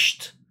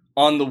unleashed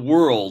on the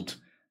world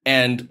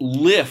and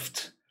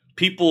lift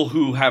people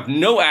who have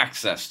no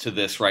access to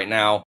this right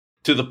now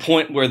to the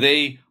point where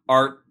they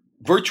are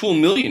virtual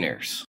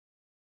millionaires.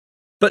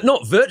 But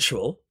not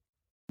virtual,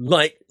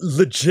 like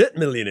legit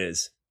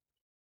millionaires.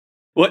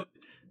 What?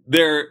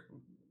 They're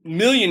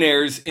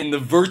millionaires in the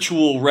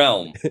virtual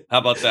realm. How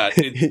about that?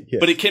 Yes.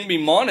 But it can be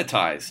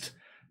monetized.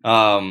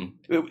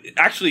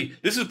 Actually,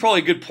 this is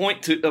probably a good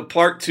part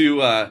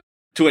to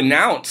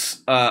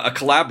announce a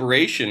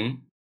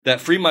collaboration that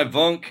Free My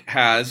VUNC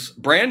has,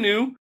 brand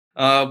new,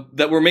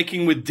 that we're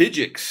making with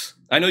Digix.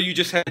 I know you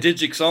just had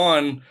Digix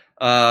on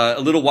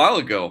a little while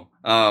ago.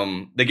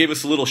 They gave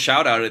us a little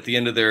shout out at the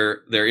end of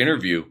their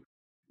interview,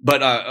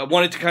 but I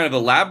wanted to kind of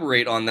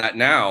elaborate on that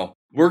now.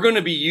 We're going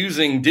to be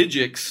using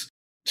Digix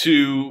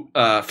to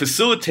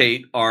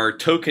facilitate our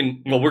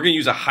token. Well, we're going to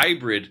use a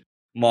hybrid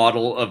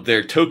model of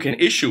their token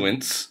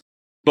issuance,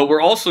 but we're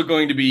also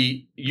going to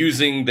be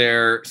using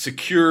their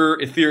secure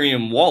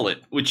Ethereum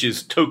wallet, which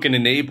is token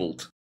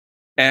enabled.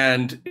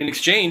 And in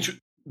exchange,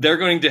 they're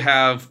going to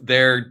have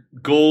their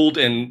gold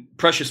and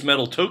precious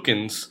metal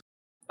tokens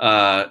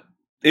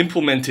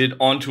implemented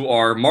onto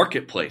our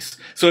marketplace.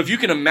 So if you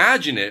can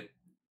imagine it,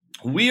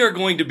 we are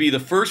going to be the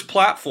first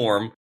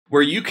platform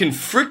where you can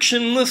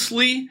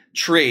frictionlessly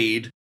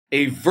trade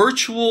a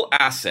virtual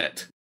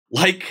asset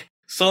like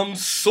some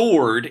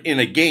sword in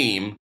a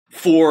game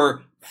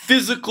for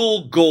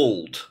physical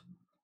gold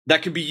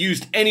that could be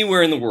used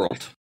anywhere in the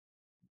world.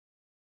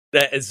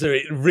 That is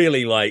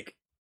really like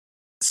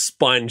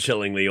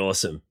spine-chillingly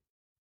awesome.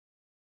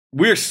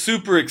 We're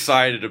super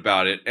excited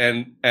about it,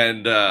 and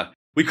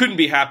we couldn't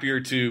be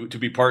happier to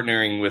be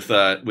partnering with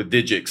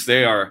Digix.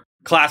 They are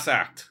class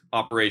act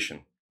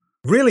operation.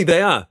 Really,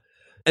 they are.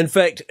 In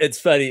fact, it's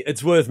funny.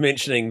 It's worth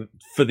mentioning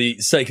for the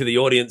sake of the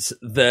audience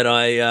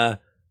that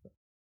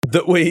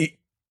that we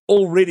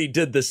already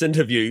did this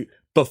interview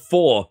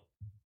before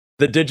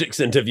the Digix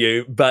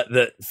interview, but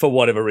that for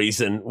whatever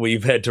reason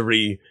we've had to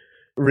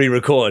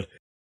re-record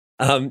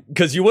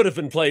because you would have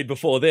been played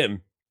before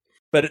them.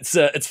 But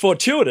it's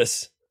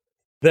fortuitous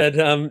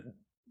that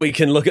we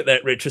can look at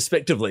that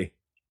retrospectively.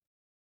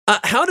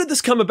 How did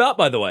this come about,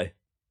 by the way?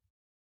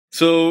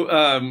 So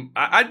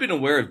I'd been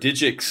aware of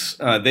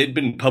Digix. They'd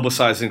been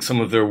publicizing some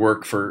of their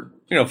work for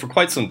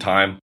quite some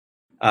time.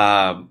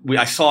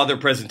 I saw their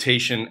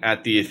presentation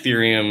at the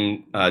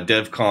Ethereum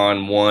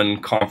DevCon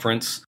 1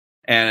 conference,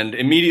 and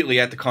immediately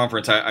at the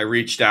conference, I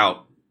reached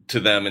out to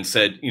them and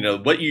said,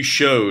 what you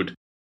showed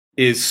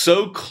is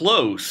so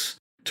close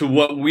to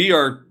what we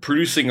are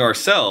producing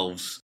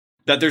ourselves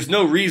that there's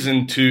no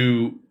reason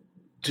to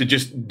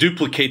just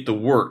duplicate the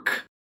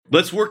work.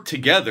 Let's work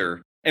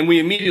together. And we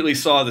immediately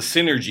saw the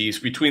synergies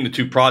between the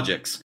two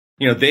projects.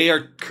 They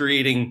are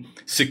creating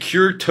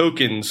secure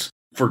tokens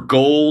for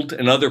gold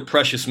and other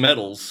precious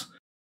metals.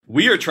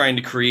 We are trying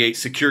to create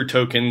secure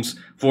tokens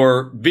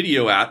for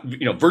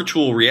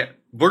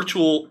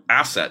virtual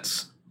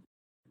assets.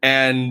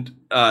 And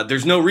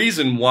there's no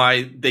reason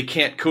why they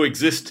can't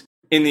coexist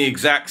in the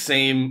exact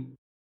same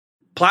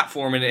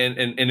platform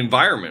and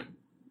environment.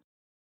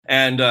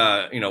 And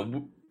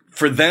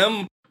for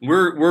them,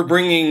 we're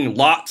bringing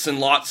lots and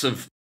lots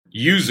of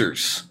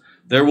users.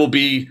 There will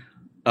be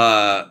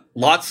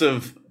lots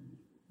of,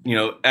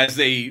 as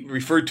they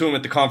referred to them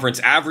at the conference,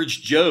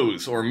 average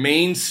Joes or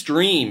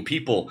mainstream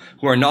people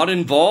who are not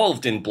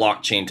involved in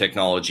blockchain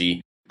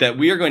technology, that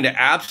we are going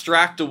to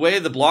abstract away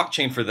the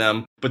blockchain for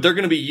them, but they're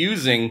going to be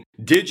using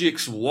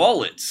Digix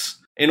wallets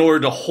in order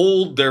to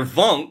hold their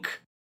VUNC.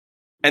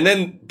 And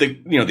then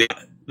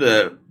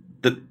the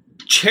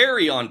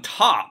cherry on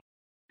top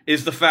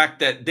is the fact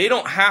that they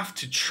don't have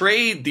to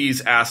trade these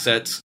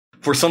assets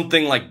for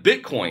something like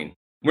Bitcoin.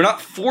 We're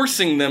not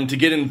forcing them to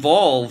get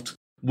involved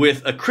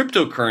with a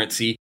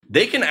cryptocurrency.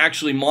 They can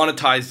actually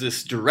monetize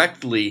this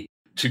directly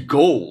to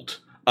gold,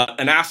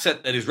 an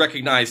asset that is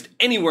recognized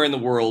anywhere in the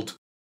world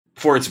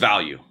for its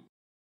value.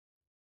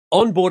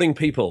 Onboarding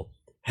people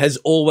has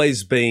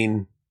always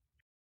been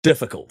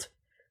difficult,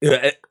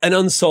 an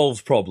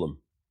unsolved problem.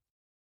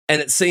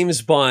 And it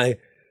seems by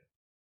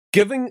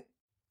giving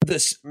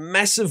this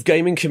massive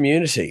gaming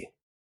community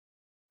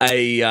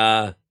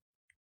a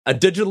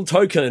digital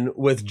token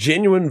with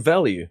genuine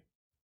value,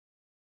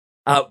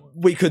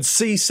 we could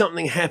see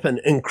something happen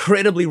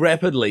incredibly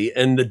rapidly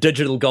in the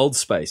digital gold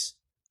space.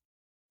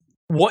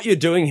 What you're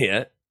doing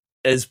here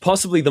is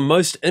possibly the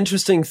most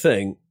interesting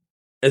thing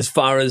as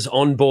far as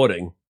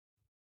onboarding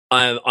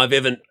I've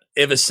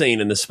ever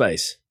seen in the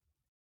space.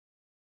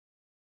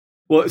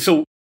 Well,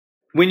 so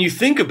when you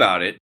think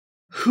about it,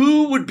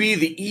 who would be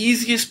the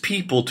easiest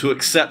people to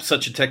accept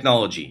such a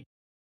technology?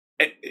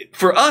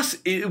 For us,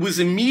 it was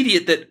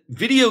immediate that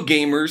video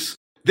gamers,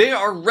 they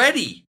are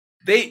ready.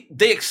 They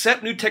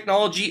accept new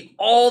technology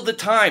all the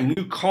time,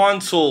 new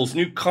consoles,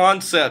 new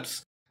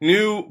concepts,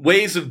 new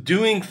ways of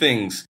doing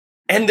things.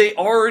 And they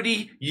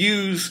already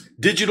use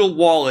digital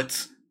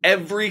wallets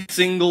every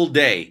single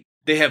day.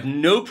 They have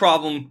no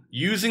problem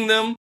using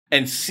them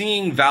and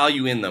seeing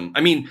value in them.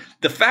 I mean,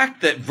 the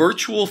fact that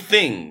virtual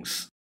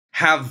things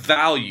have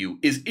value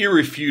is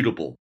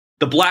irrefutable.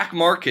 The black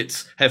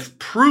markets have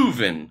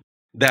proven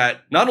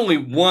that not only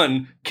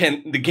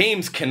the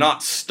games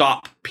cannot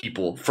stop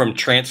people from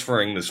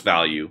transferring this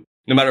value,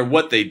 no matter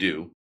what they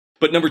do,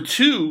 but number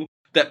two,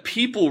 that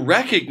people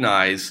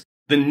recognize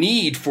the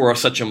need for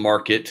such a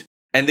market,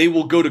 and they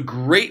will go to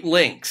great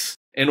lengths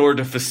in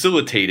order to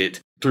facilitate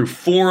it through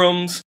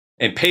forums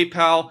and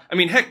PayPal. I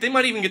mean, heck, they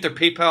might even get their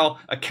PayPal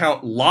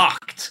account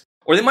locked,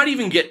 or they might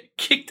even get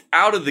kicked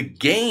out of the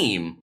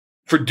game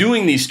for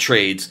doing these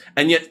trades,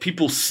 and yet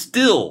people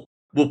still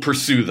will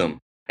pursue them.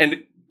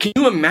 And can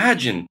you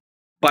imagine,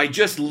 by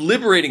just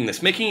liberating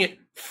this, making it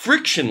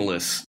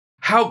frictionless,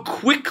 how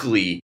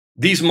quickly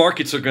these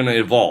markets are going to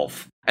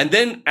evolve? And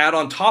then add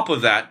on top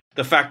of that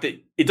the fact that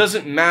it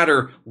doesn't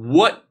matter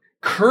what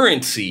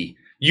currency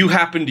you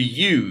happen to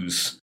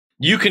use,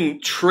 you can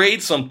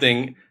trade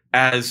something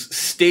as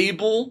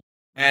stable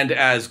and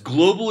as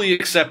globally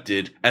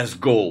accepted as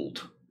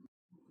gold.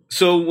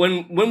 So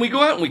when we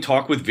go out and we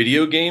talk with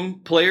video game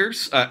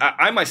players,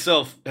 I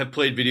myself have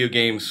played video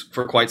games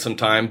for quite some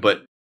time,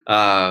 but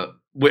I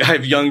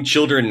have young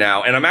children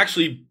now, and I'm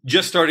actually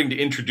just starting to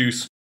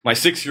introduce my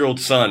 6-year-old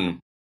son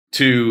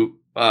to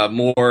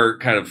more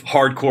kind of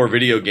hardcore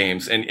video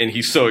games, and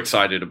he's so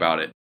excited about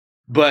it.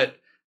 But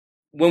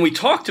when we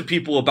talk to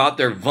people about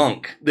their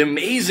VUNC, the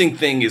amazing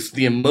thing is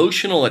the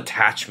emotional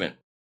attachment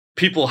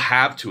people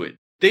have to it.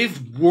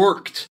 They've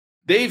worked,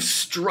 they've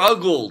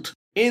struggled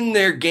in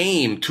their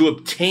game to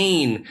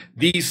obtain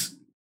this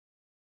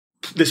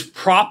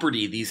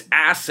property, these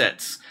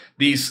assets,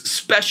 these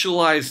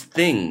specialized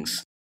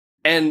things.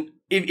 And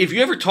if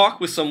you ever talk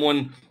with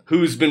someone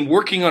who's been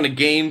working on a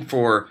game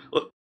for,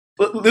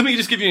 let me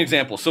just give you an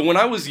example. So when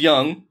I was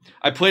young,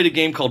 I played a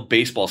game called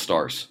Baseball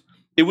Stars.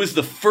 It was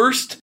the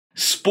first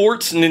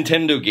sports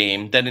Nintendo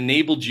game that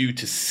enabled you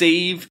to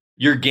save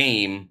your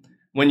game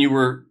when you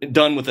were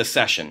done with a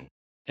session.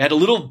 It had a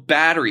little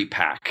battery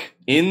pack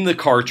in the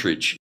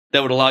cartridge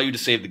that would allow you to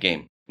save the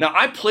game. Now,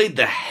 I played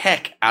the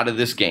heck out of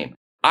this game.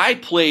 I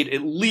played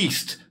at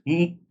least,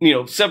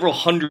 several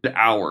hundred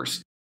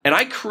hours, and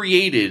I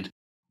created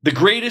the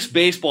greatest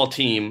baseball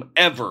team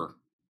ever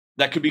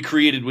that could be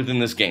created within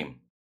this game.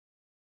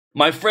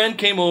 My friend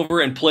came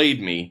over and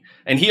played me,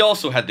 and he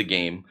also had the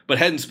game, but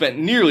hadn't spent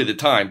nearly the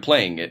time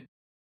playing it.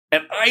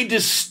 And I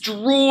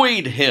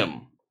destroyed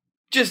him,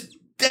 just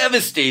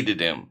devastated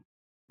him.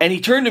 And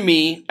he turned to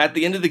me at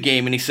the end of the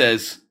game and he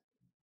says,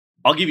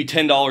 "I'll give you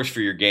 $10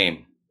 for your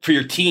game, for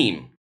your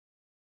team.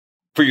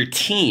 For your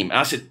team." And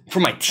I said, "For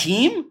my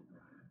team?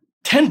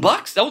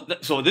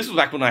 $10?" So this was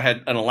back when I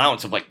had an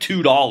allowance of like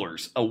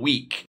 $2 a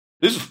week.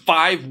 This was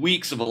 5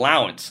 weeks of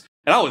allowance.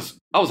 And I was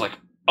like,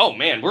 "Oh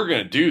man, we're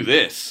going to do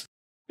this.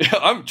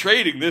 I'm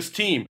trading this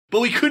team." But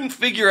we couldn't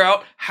figure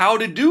out how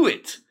to do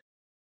it.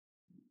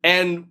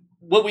 And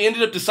what we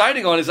ended up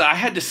deciding on is I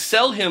had to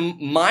sell him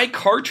my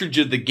cartridge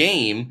of the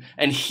game,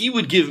 and he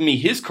would give me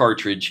his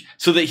cartridge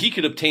so that he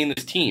could obtain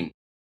this team.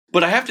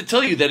 But I have to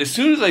tell you that as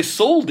soon as I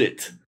sold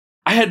it,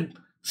 I had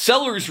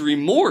seller's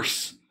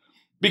remorse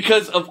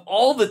because of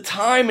all the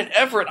time and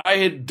effort I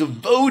had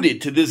devoted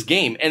to this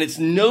game. And it's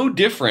no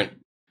different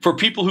for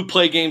people who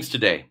play games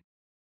today.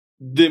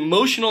 The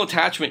emotional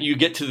attachment you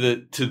get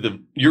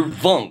to your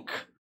VUNC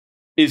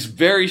is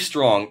very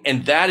strong,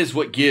 and that is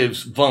what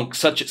gives VUNC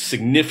such a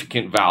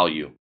significant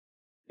value,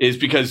 is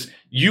because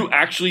you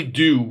actually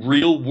do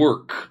real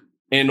work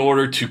in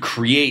order to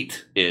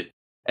create it,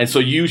 and so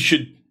you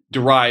should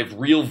derive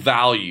real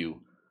value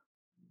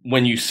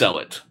when you sell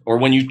it or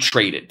when you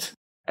trade it.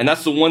 And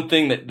that's the one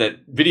thing that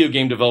video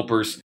game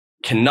developers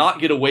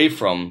cannot get away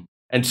from.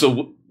 And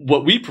so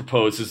what we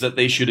propose is that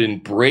they should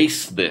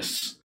embrace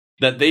this,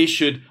 that they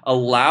should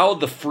allow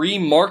the free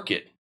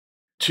market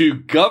to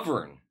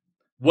govern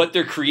what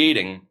they're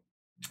creating.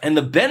 And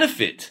the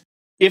benefit,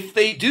 if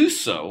they do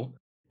so,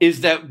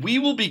 is that we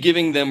will be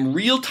giving them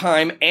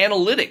real-time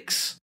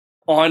analytics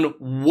on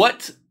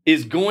what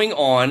is going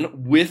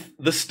on with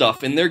the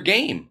stuff in their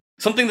game.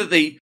 Something that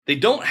they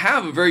don't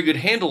have a very good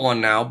handle on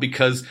now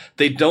because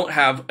they don't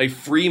have a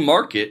free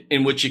market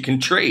in which it can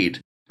trade.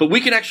 But we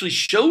can actually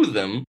show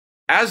them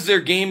as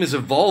their game is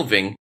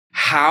evolving,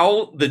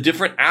 how the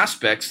different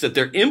aspects that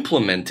they're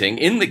implementing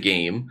in the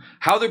game,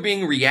 how they're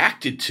being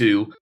reacted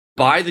to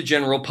by the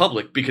general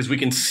public, because we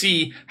can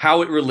see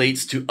how it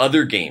relates to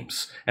other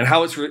games and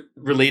how it's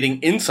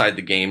relating inside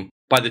the game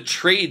by the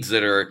trades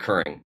that are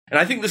occurring. And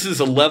I think this is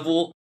a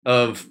level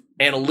of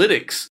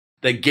analytics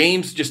that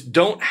games just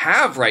don't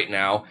have right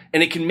now,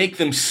 and it can make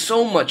them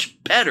so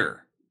much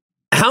better.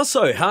 How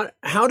so?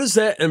 How does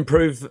that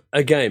improve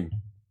a game?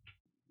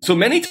 So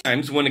many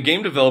times when a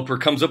game developer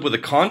comes up with a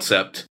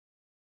concept,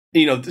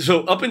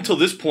 so up until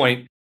this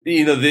point,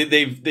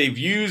 they've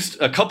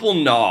used a couple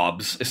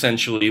knobs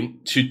essentially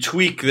to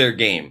tweak their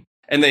game,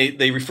 and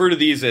they refer to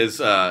these as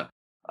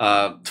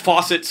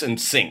faucets and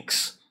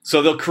sinks.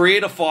 So they'll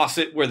create a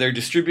faucet where they're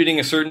distributing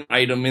a certain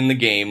item in the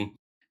game,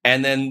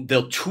 and then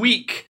they'll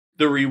tweak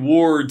the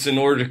rewards in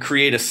order to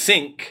create a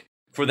sink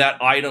for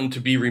that item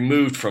to be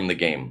removed from the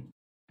game.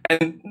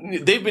 And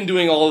they've been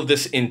doing all of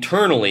this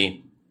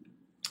internally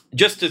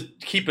just to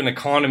keep an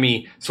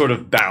economy sort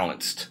of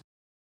balanced.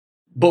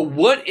 But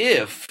what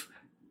if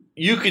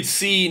you could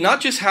see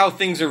not just how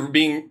things are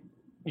being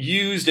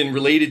used and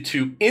related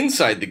to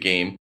inside the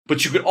game,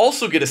 but you could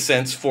also get a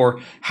sense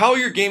for how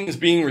your game is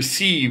being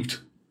received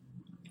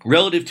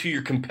relative to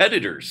your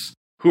competitors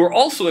who are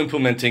also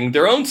implementing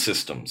their own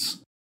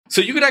systems.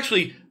 So you could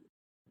actually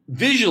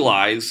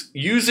visualize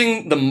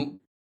using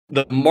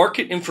the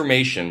market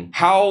information,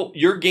 how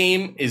your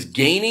game is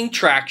gaining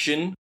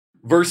traction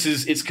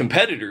versus its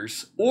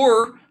competitors,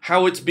 or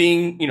how it's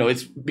being,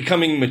 it's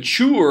becoming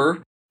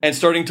mature and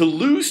starting to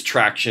lose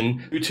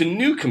traction due to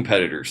new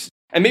competitors.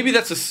 And maybe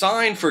that's a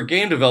sign for a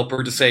game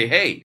developer to say,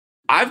 hey,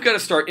 I've got to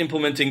start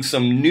implementing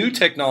some new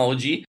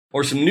technology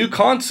or some new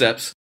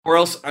concepts, or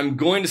else I'm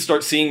going to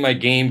start seeing my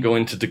game go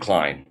into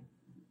decline.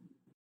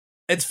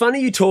 It's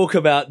funny you talk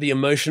about the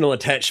emotional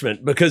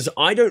attachment, because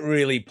I don't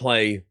really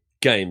play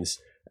games,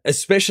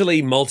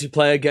 especially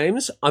multiplayer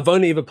games. I've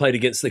only ever played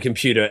against the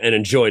computer and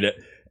enjoyed it,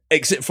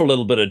 except for a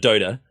little bit of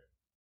Dota.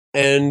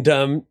 And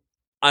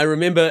I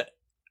remember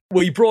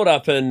we brought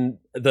up in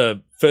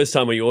the first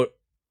time we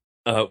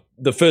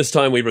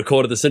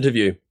recorded this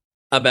interview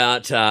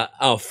about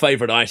our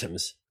favorite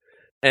items,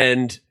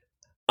 and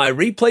I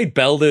replayed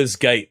Baldur's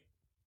Gate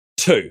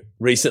 2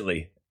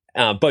 recently,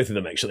 both of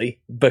them actually,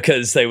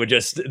 because they were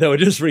just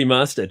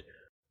remastered.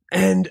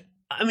 And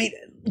I mean,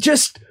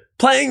 just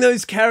playing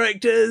those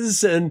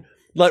characters and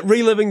like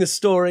reliving the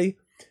story,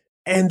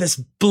 and this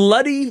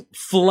bloody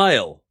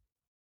flail,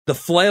 the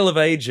Flail of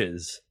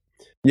Ages.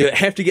 You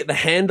have to get the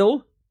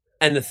handle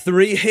and the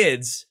 3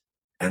 heads,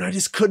 and I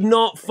just could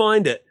not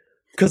find it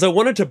because I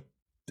wanted to.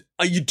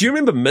 Do you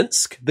remember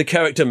Minsc, the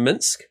character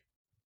Minsc?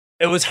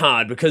 It was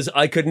hard because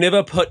I could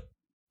never put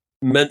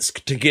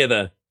Minsc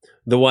together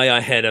the way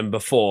I had him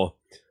before,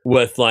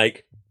 with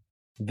like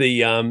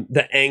the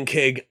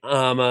Ankig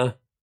armor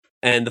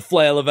and the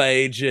Flail of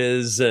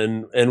Ages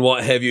and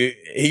what have you.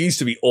 He used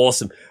to be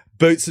awesome.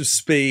 Boots of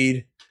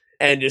Speed,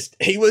 and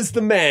he was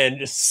the man,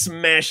 just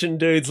smashing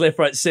dudes left,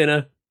 right,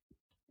 center.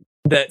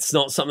 That's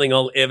not something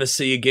I'll ever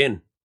see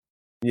again,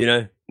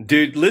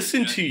 Dude,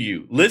 listen to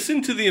you.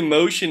 Listen to the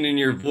emotion in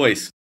your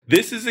voice.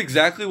 This is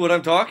exactly what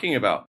I'm talking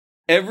about.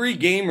 Every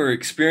gamer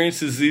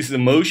experiences these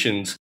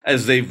emotions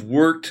as they've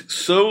worked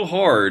so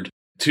hard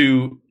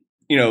to,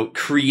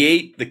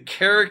 create the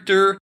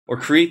character or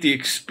create the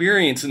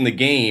experience in the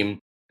game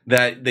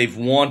that they've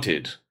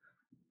wanted.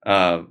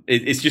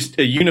 It's just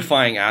a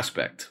unifying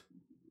aspect.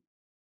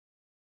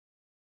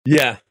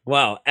 Yeah.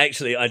 Wow.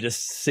 Actually, I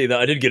just see that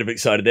I did get a bit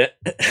excited there.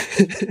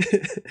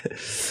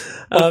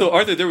 Also,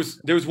 Arthur, there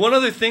was one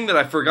other thing that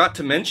I forgot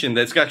to mention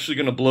that's actually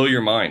going to blow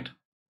your mind.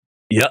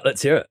 Yeah,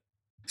 let's hear it.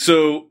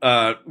 So,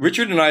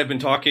 Richard and I have been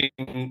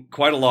talking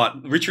quite a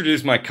lot. Richard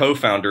is my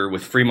co-founder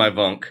with Free My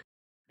Vunk,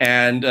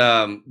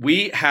 and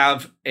we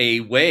have a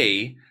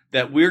way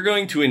that we're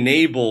going to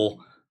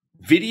enable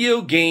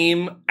video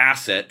game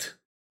asset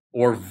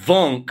or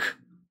Vunk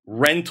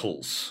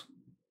rentals.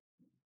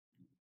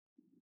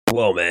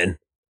 Whoa, man.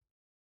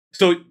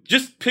 So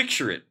just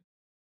picture it.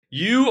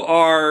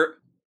 You're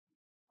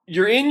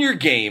in your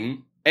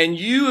game and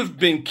you have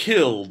been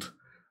killed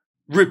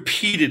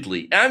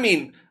repeatedly. I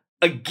mean,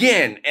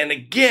 again and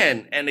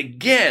again and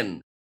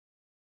again.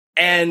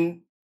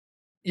 And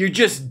you're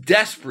just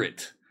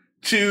desperate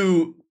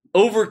to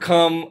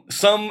overcome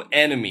some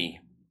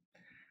enemy.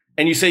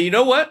 And you say, you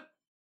know what?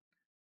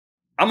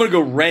 I'm going to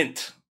go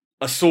rent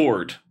a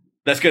sword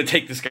that's going to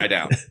take this guy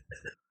down.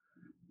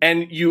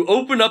 And you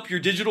open up your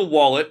digital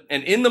wallet,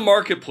 and in the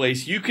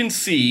marketplace, you can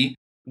see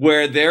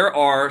where there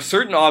are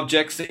certain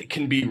objects that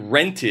can be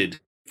rented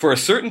for a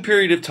certain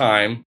period of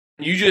time.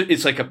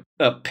 It's like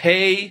a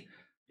pay.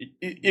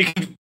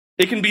 It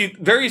can be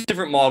various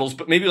different models,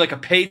 but maybe like a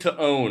pay to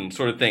own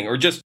sort of thing, or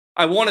just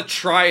I want to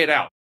try it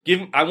out.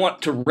 I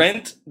want to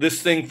rent this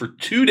thing for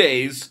 2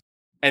 days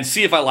and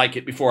see if I like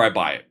it before I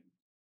buy it.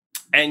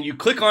 And you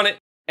click on it,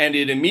 and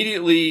it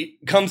immediately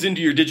comes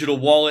into your digital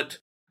wallet.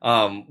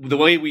 The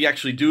way we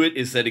actually do it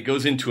is that it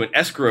goes into an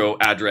escrow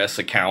address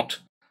account,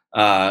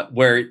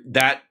 where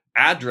that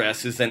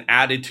address is then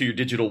added to your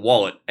digital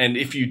wallet. And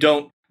if you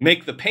don't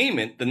make the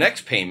payment, the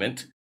next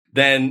payment,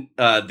 then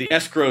the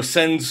escrow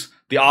sends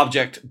the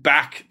object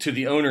back to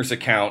the owner's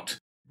account,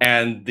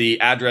 and the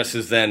address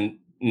is then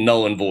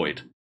null and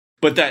void.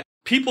 But that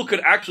people could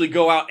actually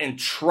go out and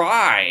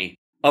try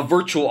a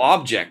virtual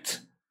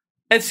object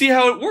and see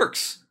how it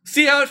works,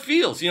 see how it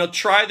feels.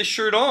 Try the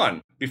shirt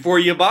on before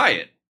you buy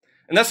it.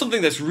 And that's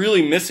something that's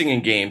really missing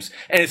in games.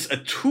 And it's a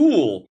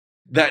tool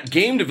that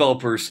game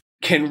developers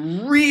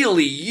can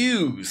really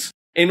use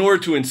in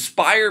order to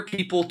inspire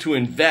people to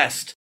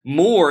invest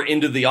more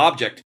into the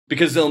object,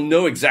 because they'll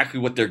know exactly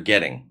what they're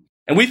getting.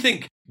 And we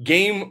think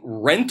game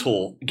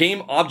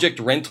object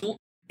rental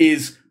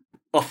is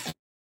a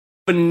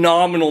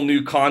phenomenal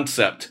new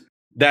concept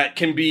that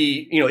can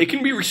be, it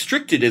can be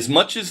restricted as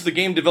much as the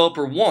game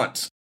developer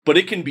wants, but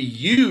it can be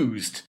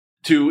used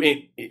to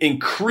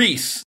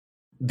increase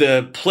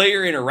the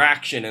player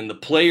interaction and the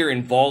player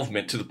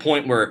involvement to the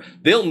point where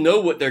they'll know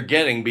what they're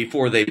getting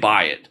before they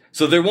buy it.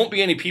 So there won't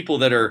be any people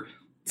that are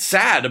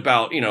sad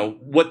about,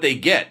 what they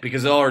get,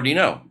 because they'll already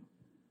know.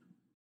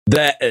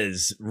 That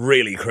is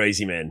really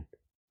crazy, man.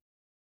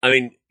 I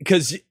mean,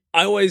 because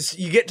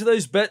you get to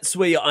those bits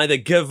where you either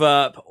give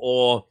up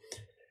or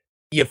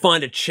you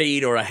find a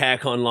cheat or a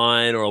hack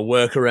online or a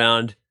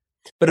workaround.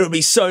 But it would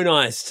be so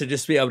nice to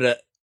just be able to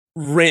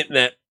rent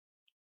that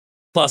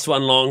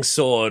 +1 long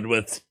sword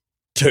with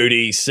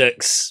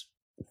 2d6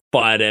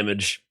 fire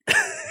damage.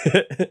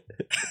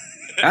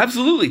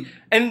 Absolutely.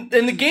 And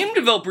the game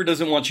developer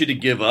doesn't want you to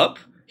give up.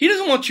 He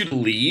doesn't want you to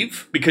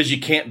leave because you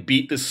can't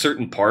beat this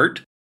certain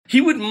part. He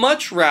would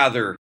much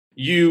rather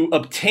you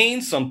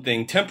obtain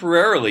something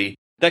temporarily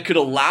that could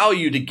allow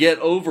you to get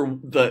over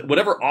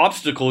whatever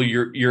obstacle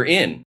you're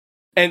in.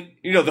 And,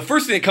 the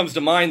first thing that comes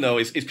to mind, though,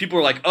 is people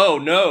are like, oh,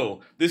 no,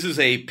 this is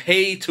a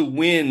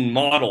pay-to-win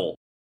model.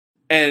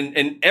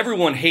 And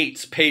everyone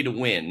hates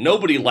pay-to-win.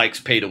 Nobody likes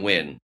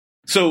pay-to-win.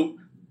 So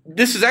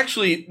this is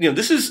actually,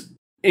 this is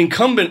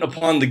incumbent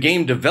upon the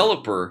game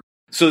developer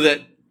so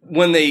that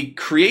when they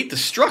create the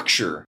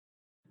structure,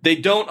 they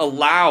don't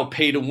allow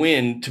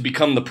pay-to-win to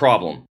become the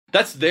problem.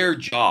 That's their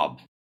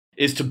job,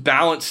 is to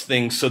balance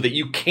things so that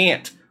you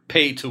can't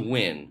pay to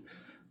win.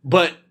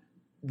 But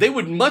they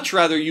would much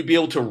rather you be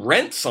able to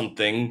rent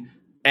something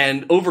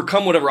and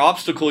overcome whatever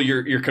obstacle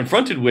you're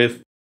confronted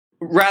with,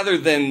 rather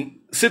than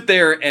sit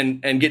there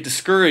and get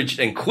discouraged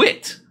and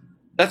quit.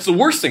 That's the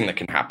worst thing that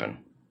can happen.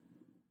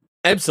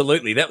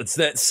 Absolutely.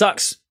 That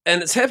sucks.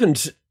 And it's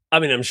happened. I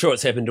mean, I'm sure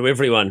it's happened to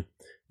everyone.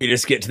 You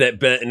just get to that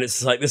bit and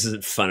it's like, this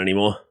isn't fun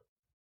anymore.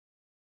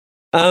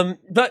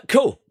 But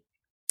cool.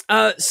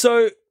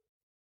 So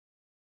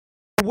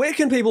where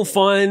can people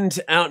find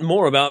out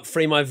more about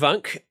Free My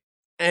Vunk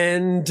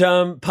and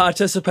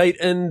participate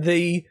in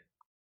the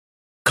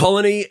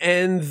colony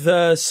and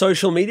the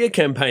social media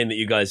campaign that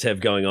you guys have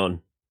going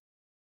on?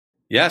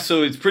 Yeah,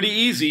 so it's pretty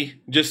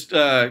easy. Just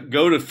go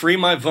to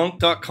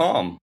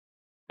freemyvunk.com.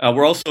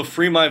 We're also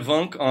Free My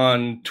Vunk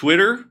on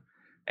Twitter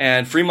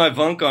and Free My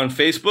Vunk on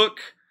Facebook.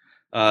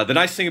 The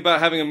nice thing about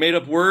having a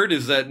made-up word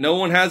is that no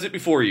one has it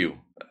before you.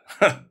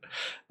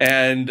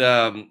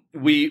 And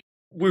we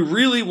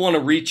really want to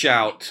reach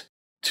out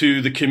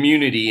to the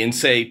community and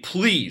say,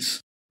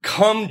 please,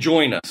 come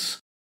join us.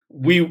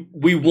 We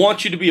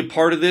want you to be a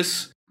part of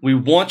this. We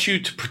want you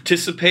to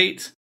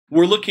participate.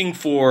 We're looking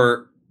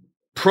for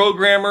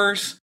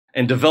programmers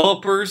and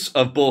developers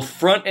of both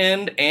front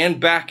end and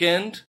back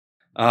end.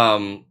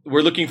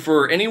 We're looking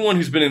for anyone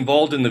who's been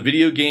involved in the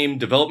video game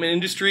development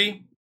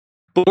industry,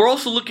 but we're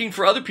also looking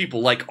for other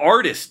people like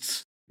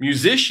artists,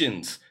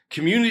 musicians,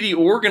 community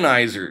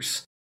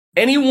organizers,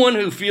 anyone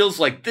who feels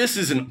like this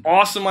is an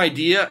awesome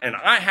idea and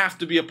I have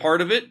to be a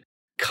part of it.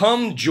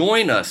 Come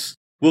join us.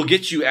 We'll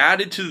get you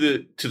added to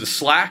the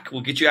Slack.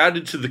 We'll get you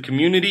added to the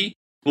community.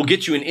 We'll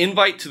get you an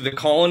invite to the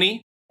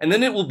colony. And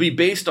then it will be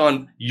based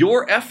on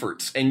your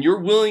efforts and your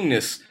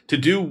willingness to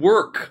do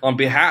work on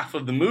behalf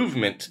of the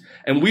movement.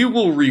 And we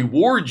will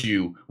reward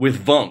you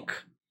with Vunk.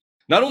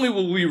 Not only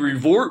will we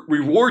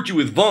reward you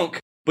with Vunk,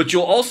 but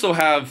you'll also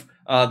have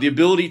the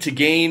ability to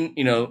gain,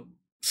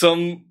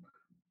 some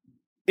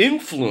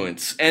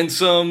influence and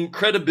some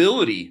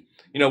credibility.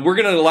 We're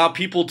going to allow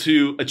people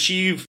to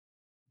achieve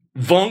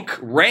Vunk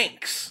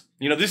ranks.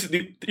 You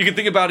can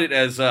think about it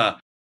as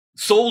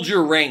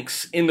soldier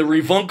ranks in the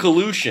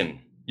Revunvolution.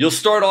 You'll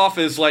start off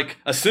as like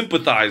a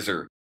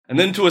sympathizer and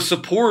then to a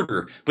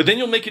supporter, but then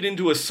you'll make it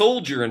into a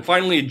soldier and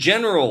finally a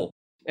general.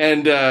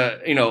 And,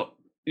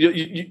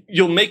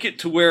 you'll make it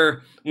to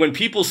where when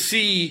people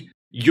see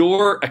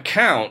your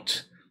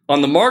account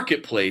on the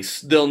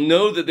marketplace, they'll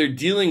know that they're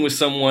dealing with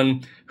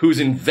someone who's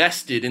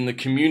invested in the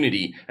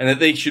community and that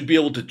they should be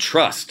able to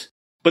trust.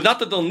 But not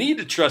that they'll need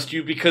to trust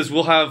you, because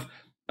we'll have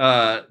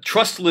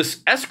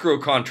trustless escrow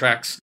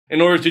contracts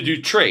in order to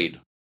do trade.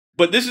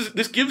 But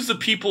this gives the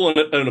people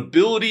an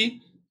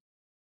ability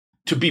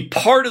to be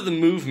part of the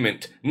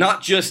movement,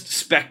 not just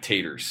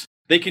spectators.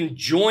 They can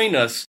join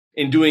us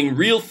in doing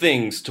real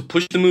things to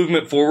push the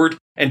movement forward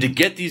and to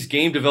get these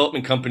game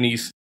development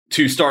companies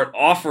to start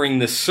offering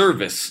this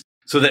service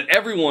so that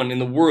everyone in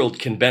the world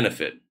can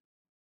benefit.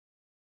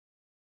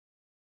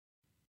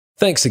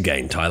 Thanks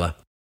again, Tyler.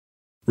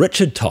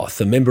 Richard Toth,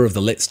 a member of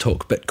the Let's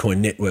Talk Bitcoin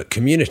Network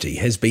community,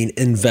 has been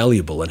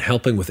invaluable in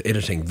helping with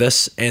editing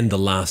this and the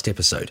last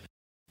episode,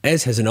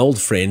 as has an old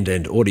friend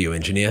and audio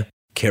engineer,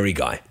 Kerry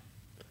Guy.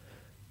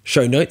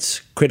 Show notes,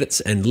 credits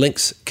and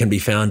links can be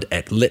found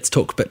at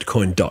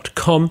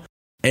letstalkbitcoin.com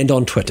and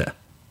on Twitter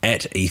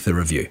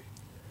 @EtherReview.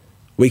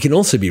 We can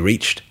also be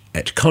reached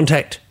at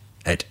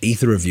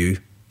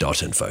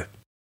contact@etherreview.info.